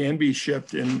season. Can be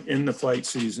shipped in the flight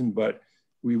season, but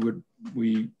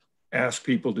we ask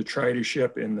people to try to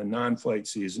ship in the non-flight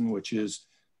season, which is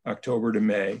October to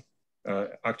May,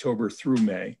 October through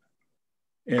May.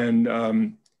 And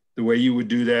the way you would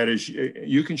do that is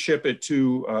you can ship it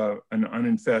to an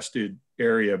uninfested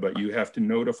area, but you have to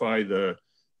notify the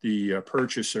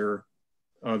purchaser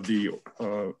of the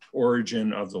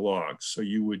origin of the logs. So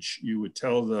you would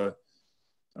tell the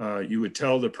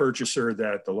purchaser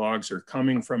that the logs are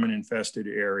coming from an infested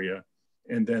area,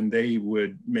 and then they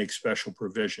would make special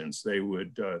provisions. They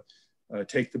would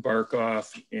take the bark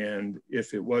off, and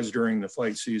if it was during the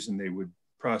flight season, they would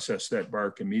process that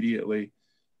bark immediately.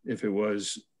 If it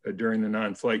was during the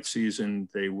non-flight season,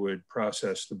 they would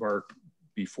process the bark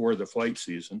before the flight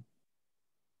season,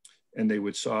 and they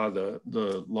would saw the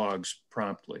logs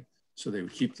promptly. So they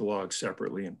would keep the logs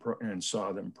separately and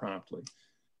saw them promptly.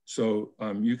 So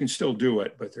you can still do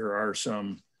it, but there are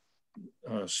some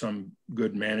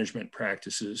good management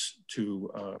practices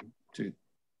to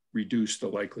reduce the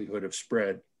likelihood of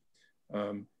spread.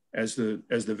 As the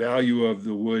value of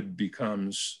the wood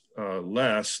becomes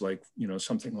less, like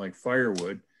something like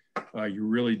firewood, you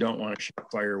really don't want to ship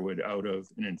firewood out of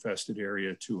an infested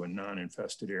area to a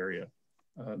non-infested area.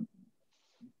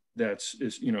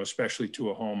 Especially to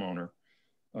a homeowner,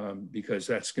 because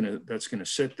that's gonna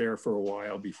sit there for a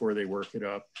while before they work it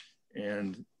up,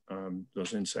 and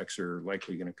those insects are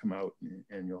likely going to come out,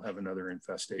 and you'll have another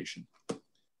infestation.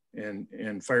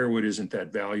 And firewood isn't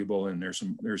that valuable, and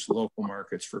there's local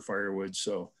markets for firewood.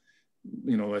 So,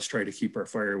 let's try to keep our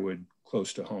firewood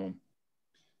close to home.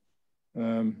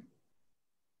 And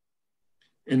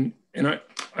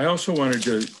I also wanted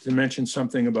to mention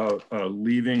something about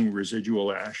leaving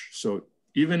residual ash. So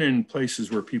even in places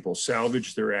where people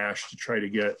salvage their ash to try to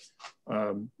get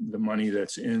the money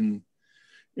that's in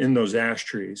those ash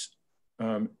trees,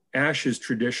 ash is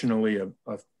traditionally a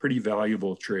pretty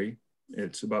valuable tree.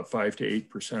 It's about 5 to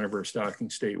 8% of our stocking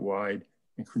statewide,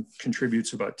 and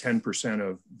contributes about 10%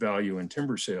 of value in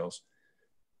timber sales.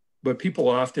 But people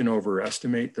often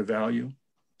overestimate the value.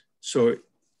 So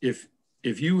if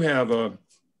you have a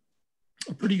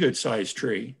pretty good sized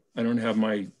tree, I don't have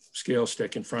my scale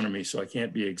stick in front of me, so I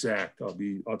can't be exact.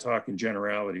 I'll talk in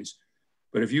generalities.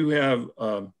 But if you have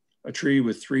a tree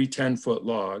with 3 10-foot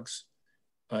logs,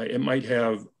 it might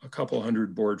have a couple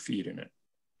hundred board feet in it.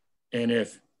 And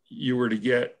if you were to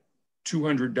get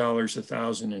 $200 a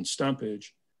thousand in stumpage,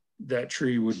 that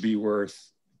tree would be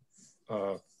worth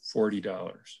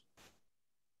 $40.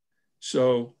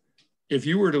 So if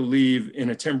you were to leave in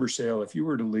a timber sale, if you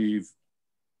were to leave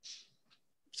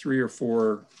 3 or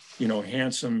 4,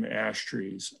 handsome ash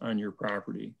trees on your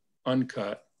property,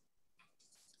 uncut,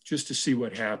 just to see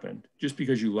what happened, just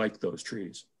because you like those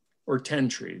trees, or 10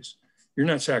 trees, you're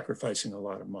not sacrificing a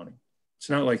lot of money. It's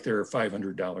not like they're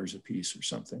 $500 a piece or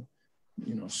something,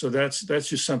 so that's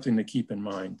just something to keep in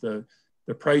mind. The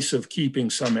price of keeping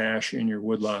some ash in your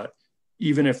woodlot,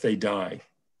 even if they die,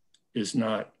 it's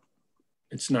not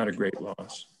a great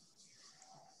loss.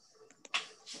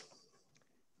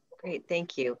 Great,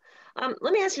 thank you.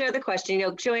 Let me ask you another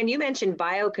question. Joanne, you mentioned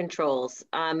biocontrols.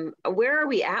 Where are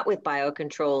we at with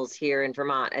biocontrols here in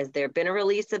Vermont? Has there been a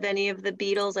release of any of the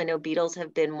beetles? I know beetles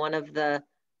have been one of the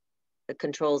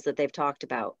controls that they've talked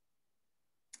about.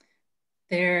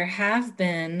 There have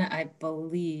been, I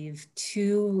believe,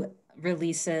 2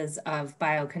 releases of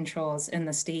biocontrols in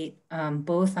the state,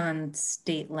 both on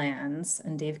state lands,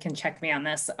 and Dave can check me on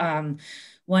this.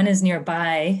 One is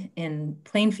nearby in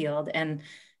Plainfield, and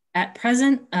at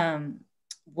present,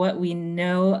 what we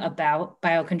know about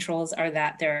biocontrols are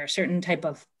that there are certain type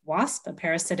of wasp, a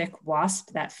parasitic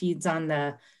wasp that feeds on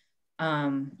the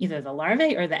either the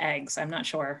larvae or the eggs, I'm not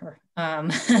sure,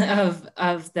 of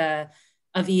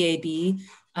EAB.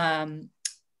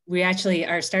 We actually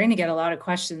are starting to get a lot of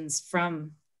questions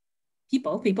from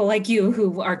people like you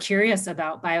who are curious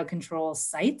about biocontrol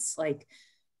sites, like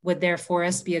would their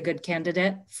forest be a good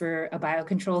candidate for a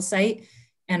biocontrol site?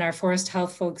 And our forest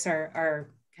health folks are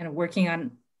kind of working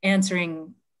on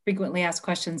answering frequently asked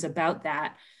questions about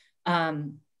that.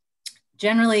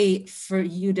 Generally, for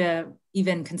you to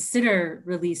even consider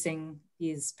releasing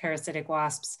these parasitic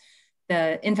wasps,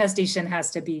 the infestation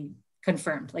has to be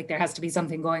confirmed. Like there has to be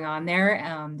something going on there.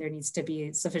 There needs to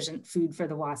be sufficient food for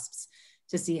the wasps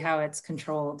to see how it's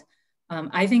controlled.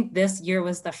 I think this year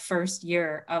was the first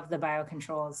year of the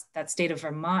biocontrols that state of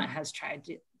Vermont has tried.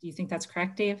 Do you think that's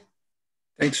correct, Dave?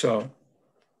 I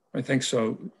think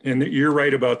so. And you're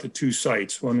right about the 2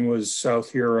 sites. One was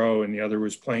South Hero and the other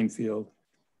was Plainfield.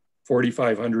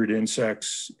 4,500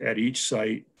 insects at each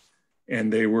site.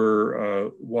 And they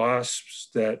were wasps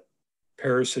that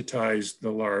parasitized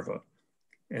the larva.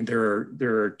 And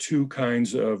there are 2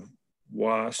 kinds of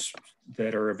wasps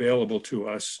that are available to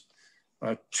us.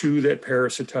 2 that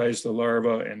parasitize the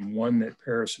larva and 1 that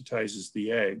parasitizes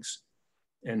the eggs.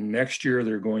 And next year,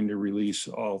 they're going to release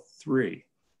all 3,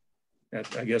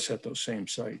 I guess at those same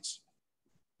sites.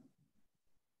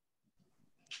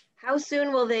 How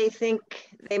soon will they think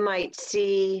they might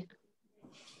see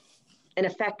an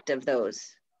effect of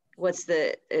those? What's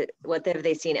the, what have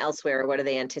they seen elsewhere? Or what are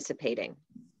they anticipating?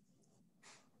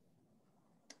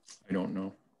 I don't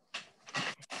know.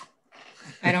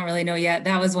 I don't really know yet.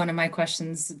 That was one of my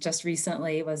questions just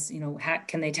recently was, you know, how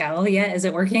can they tell yet? Is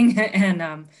it working? And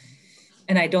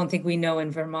I don't think we know in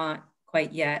Vermont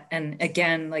quite yet. And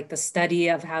again, like the study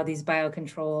of how these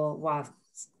biocontrol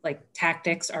like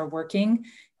tactics are working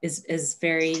is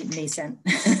very nascent.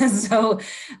 So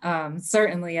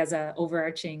certainly as an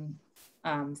overarching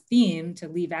theme to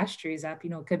leave ash trees up, you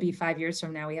know, it could be 5 years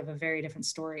from now, we have a very different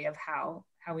story of how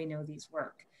we know these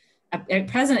work. At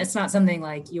present, it's not something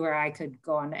like you or I could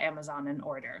go on to Amazon and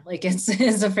order. Like it's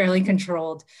a fairly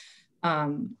controlled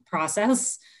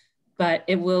process, but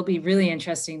it will be really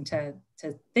interesting to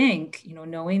think, you know,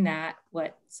 knowing that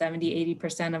what 70,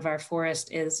 80% of our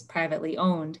forest is privately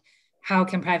owned, how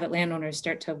can private landowners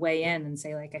start to weigh in and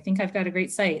say like, I think I've got a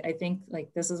great site. I think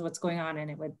like this is what's going on and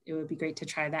it would be great to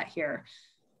try that here.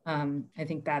 I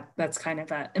think that's kind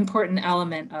of an important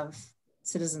element of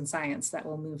citizen science that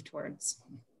we'll move towards.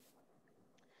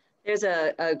 There's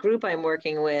a group I'm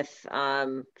working with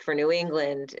for New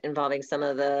England involving some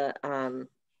of the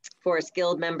Forest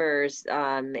Guild members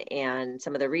and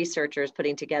some of the researchers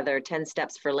putting together 10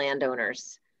 steps for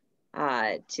landowners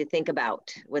to think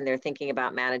about when they're thinking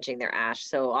about managing their ash.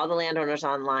 So all the landowners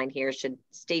online here should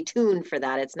stay tuned for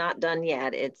that. It's not done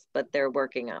yet, but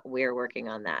we're working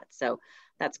on that. So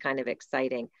that's kind of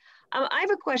exciting. I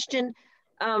have a question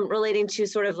relating to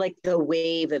sort of like the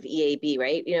wave of EAB,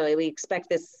 right? You know, we expect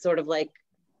this sort of like,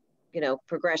 you know,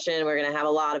 progression. We're going to have a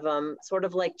lot of them, sort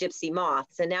of like gypsy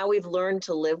moths. And now we've learned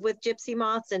to live with gypsy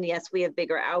moths. And yes, we have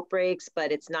bigger outbreaks,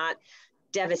 but it's not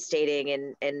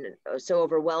devastating and so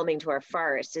overwhelming to our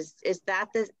forest. Is that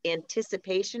the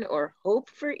anticipation or hope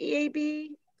for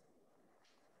EAB?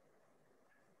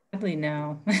 Probably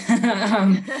no.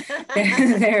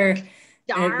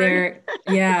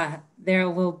 There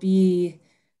will be,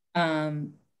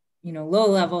 you know, low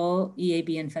level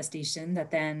EAB infestation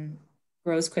that then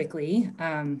grows quickly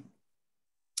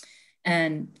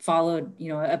and followed, you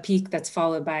know, a peak that's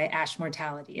followed by ash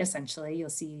mortality. Essentially,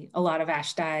 you'll see a lot of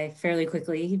ash die fairly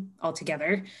quickly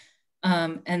altogether.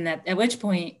 And that at which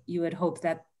point you would hope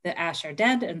that the ash are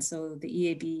dead. And so the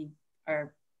EAB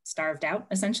are starved out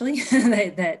essentially,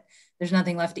 that there's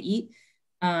nothing left to eat.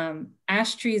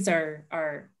 Ash trees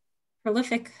are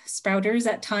prolific sprouters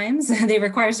at times. They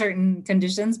require certain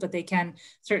conditions, but they can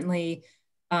certainly,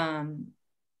 you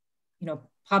know,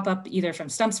 pop up either from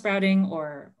stump sprouting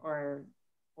or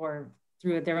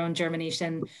through their own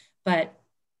germination. But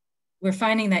we're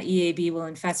finding that EAB will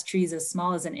infest trees as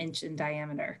small as 1 inch in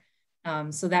diameter.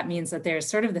 So that means that there's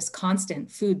sort of this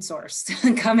constant food source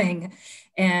coming.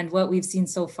 And what we've seen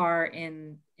so far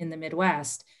in the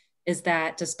Midwest is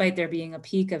that despite there being a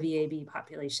peak of EAB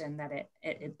population, that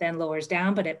it then lowers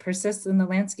down, but it persists in the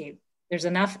landscape. There's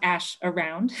enough ash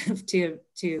around to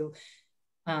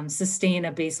sustain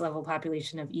a base level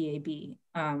population of EAB.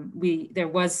 There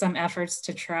was some efforts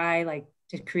to try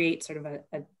to create sort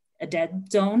of a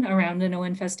dead zone around a new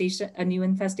infestation,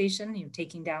 you know,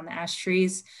 taking down the ash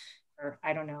trees for,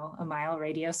 I don't know, a mile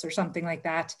radius or something like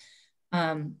that.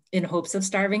 In hopes of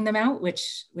starving them out,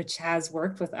 which has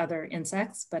worked with other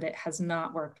insects, but it has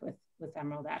not worked with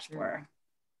emerald ash borer.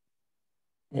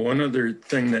 One other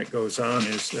thing that goes on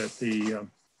is that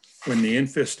when the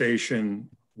infestation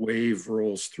wave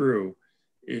rolls through,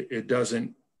 it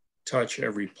doesn't touch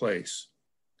every place.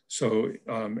 So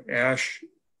ash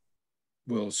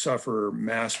will suffer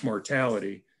mass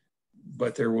mortality,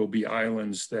 but there will be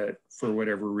islands that for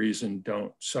whatever reason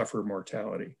don't suffer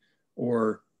mortality,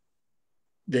 or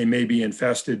they may be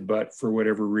infested, but for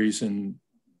whatever reason,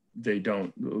 they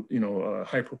don't, you know, a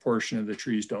high proportion of the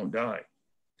trees don't die.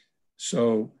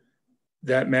 So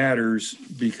that matters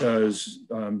because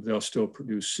they'll still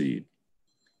produce seed.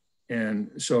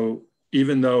 And so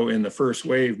even though in the first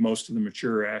wave, most of the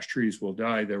mature ash trees will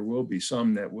die, there will be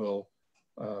some that will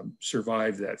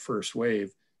survive that first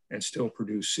wave and still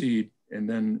produce seed. And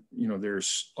then, you know,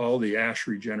 there's all the ash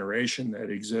regeneration that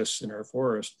exists in our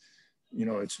forest. You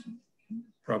know, it's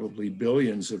probably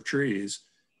billions of trees,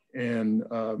 and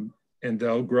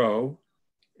they'll grow.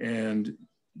 And,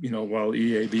 you know, while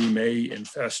EAB may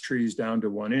infest trees down to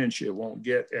 1 inch, it won't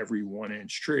get every 1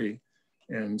 inch tree.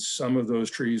 And some of those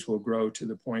trees will grow to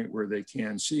the point where they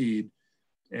can seed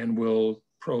and will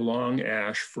prolong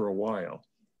ash for a while.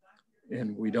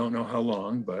 And we don't know how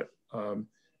long, but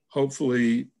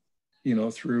hopefully you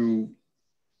know, through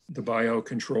the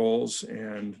biocontrols,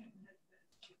 and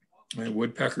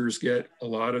woodpeckers get a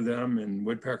lot of them, and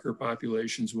woodpecker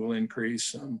populations will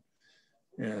increase.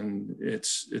 And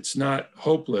it's not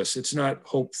hopeless, it's not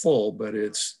hopeful, but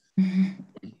it's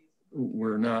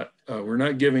we're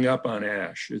not giving up on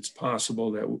ash. It's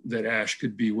possible that ash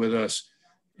could be with us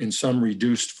in some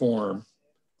reduced form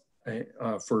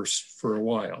for a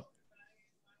while,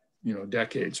 you know,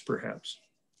 decades perhaps.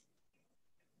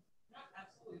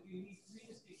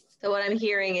 So what I'm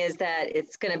hearing is that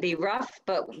it's going to be rough,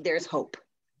 but there's hope.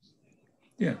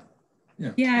 Yeah.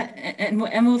 Yeah, and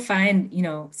we'll find, you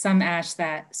know, some ash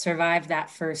that survived that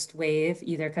first wave,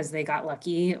 either because they got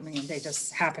lucky, I mean, they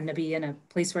just happened to be in a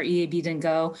place where EAB didn't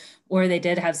go, or they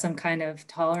did have some kind of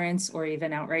tolerance or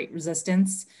even outright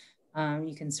resistance.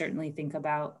 You can certainly think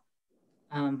about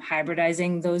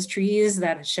hybridizing those trees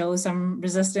that show some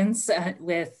resistance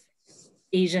with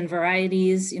Asian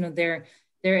varieties. You know, there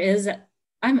is,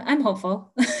 I'm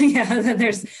hopeful, yeah, that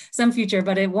there's some future,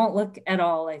 but it won't look at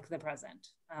all like the present.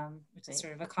 Which is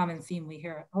sort of a common theme we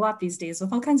hear a lot these days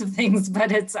with all kinds of things,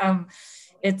 but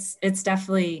it's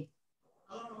definitely,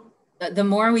 the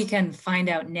more we can find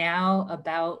out now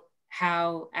about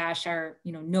how ash are,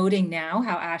 you know, noting now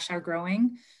how ash are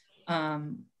growing,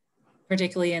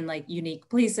 particularly in like unique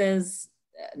places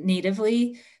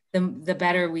natively, the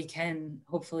better we can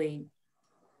hopefully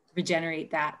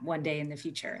regenerate that one day in the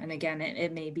future. And again,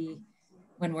 it may be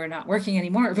when we're not working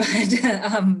anymore, but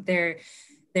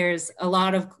there's a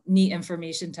lot of neat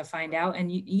information to find out.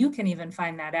 And you can even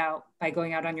find that out by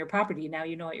going out on your property. Now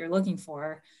you know what you're looking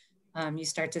for. You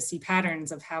start to see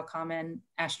patterns of how common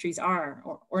ash trees are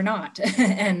or not,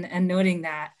 and noting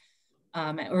that,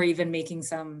 or even making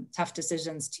some tough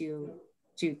decisions to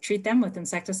treat them with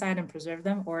insecticide and preserve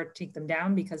them, or take them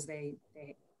down because they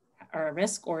are a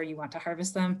risk, or you want to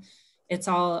harvest them. It's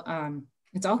all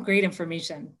great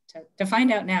information to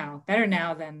find out now, better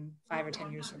now than 5 or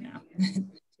 10 years from now.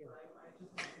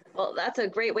 Well, that's a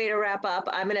great way to wrap up.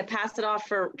 I'm going to pass it off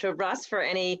to Russ for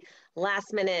any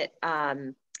last minute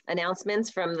announcements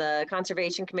from the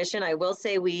Conservation Commission. I will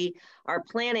say we are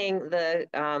planning the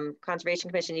Conservation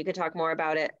Commission. You could talk more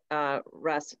about it,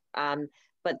 Russ,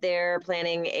 but they're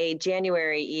planning a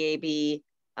January EAB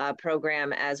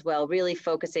program as well, really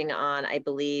focusing on, I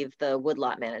believe, the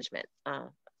woodlot management.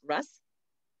 Russ?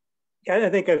 Yeah, I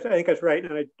think that's right.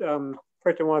 And I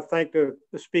first I want to thank the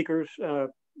speakers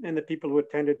and the people who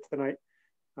attended tonight.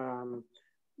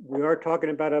 We are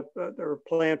talking about a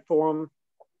planned forum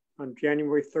on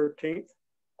January 13th,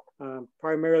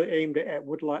 primarily aimed at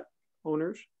woodlot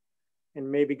owners, and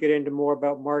maybe get into more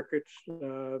about markets,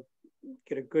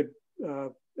 get a good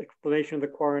explanation of the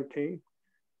quarantine,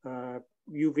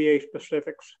 UVA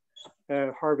specifics,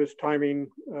 harvest timing,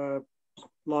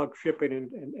 log shipping,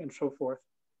 and so forth.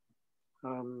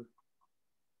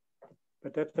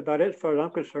 But that's about it as far as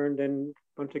I'm concerned. And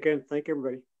once again, thank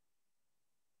everybody.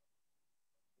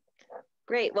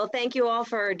 Great. Well, thank you all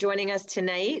for joining us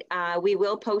tonight. We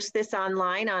will post this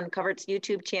online on Coverts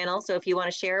YouTube channel. So if you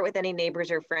want to share it with any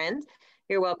neighbors or friends,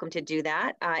 you're welcome to do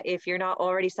that. If you're not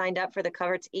already signed up for the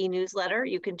Coverts e-newsletter,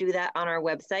 you can do that on our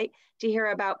website to hear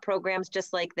about programs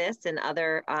just like this and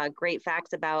other great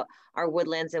facts about our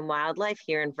woodlands and wildlife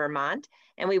here in Vermont.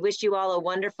 And we wish you all a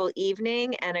wonderful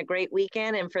evening and a great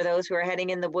weekend. And for those who are heading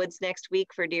in the woods next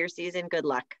week for deer season, good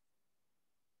luck.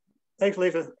 Thanks,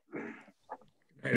 Lisa.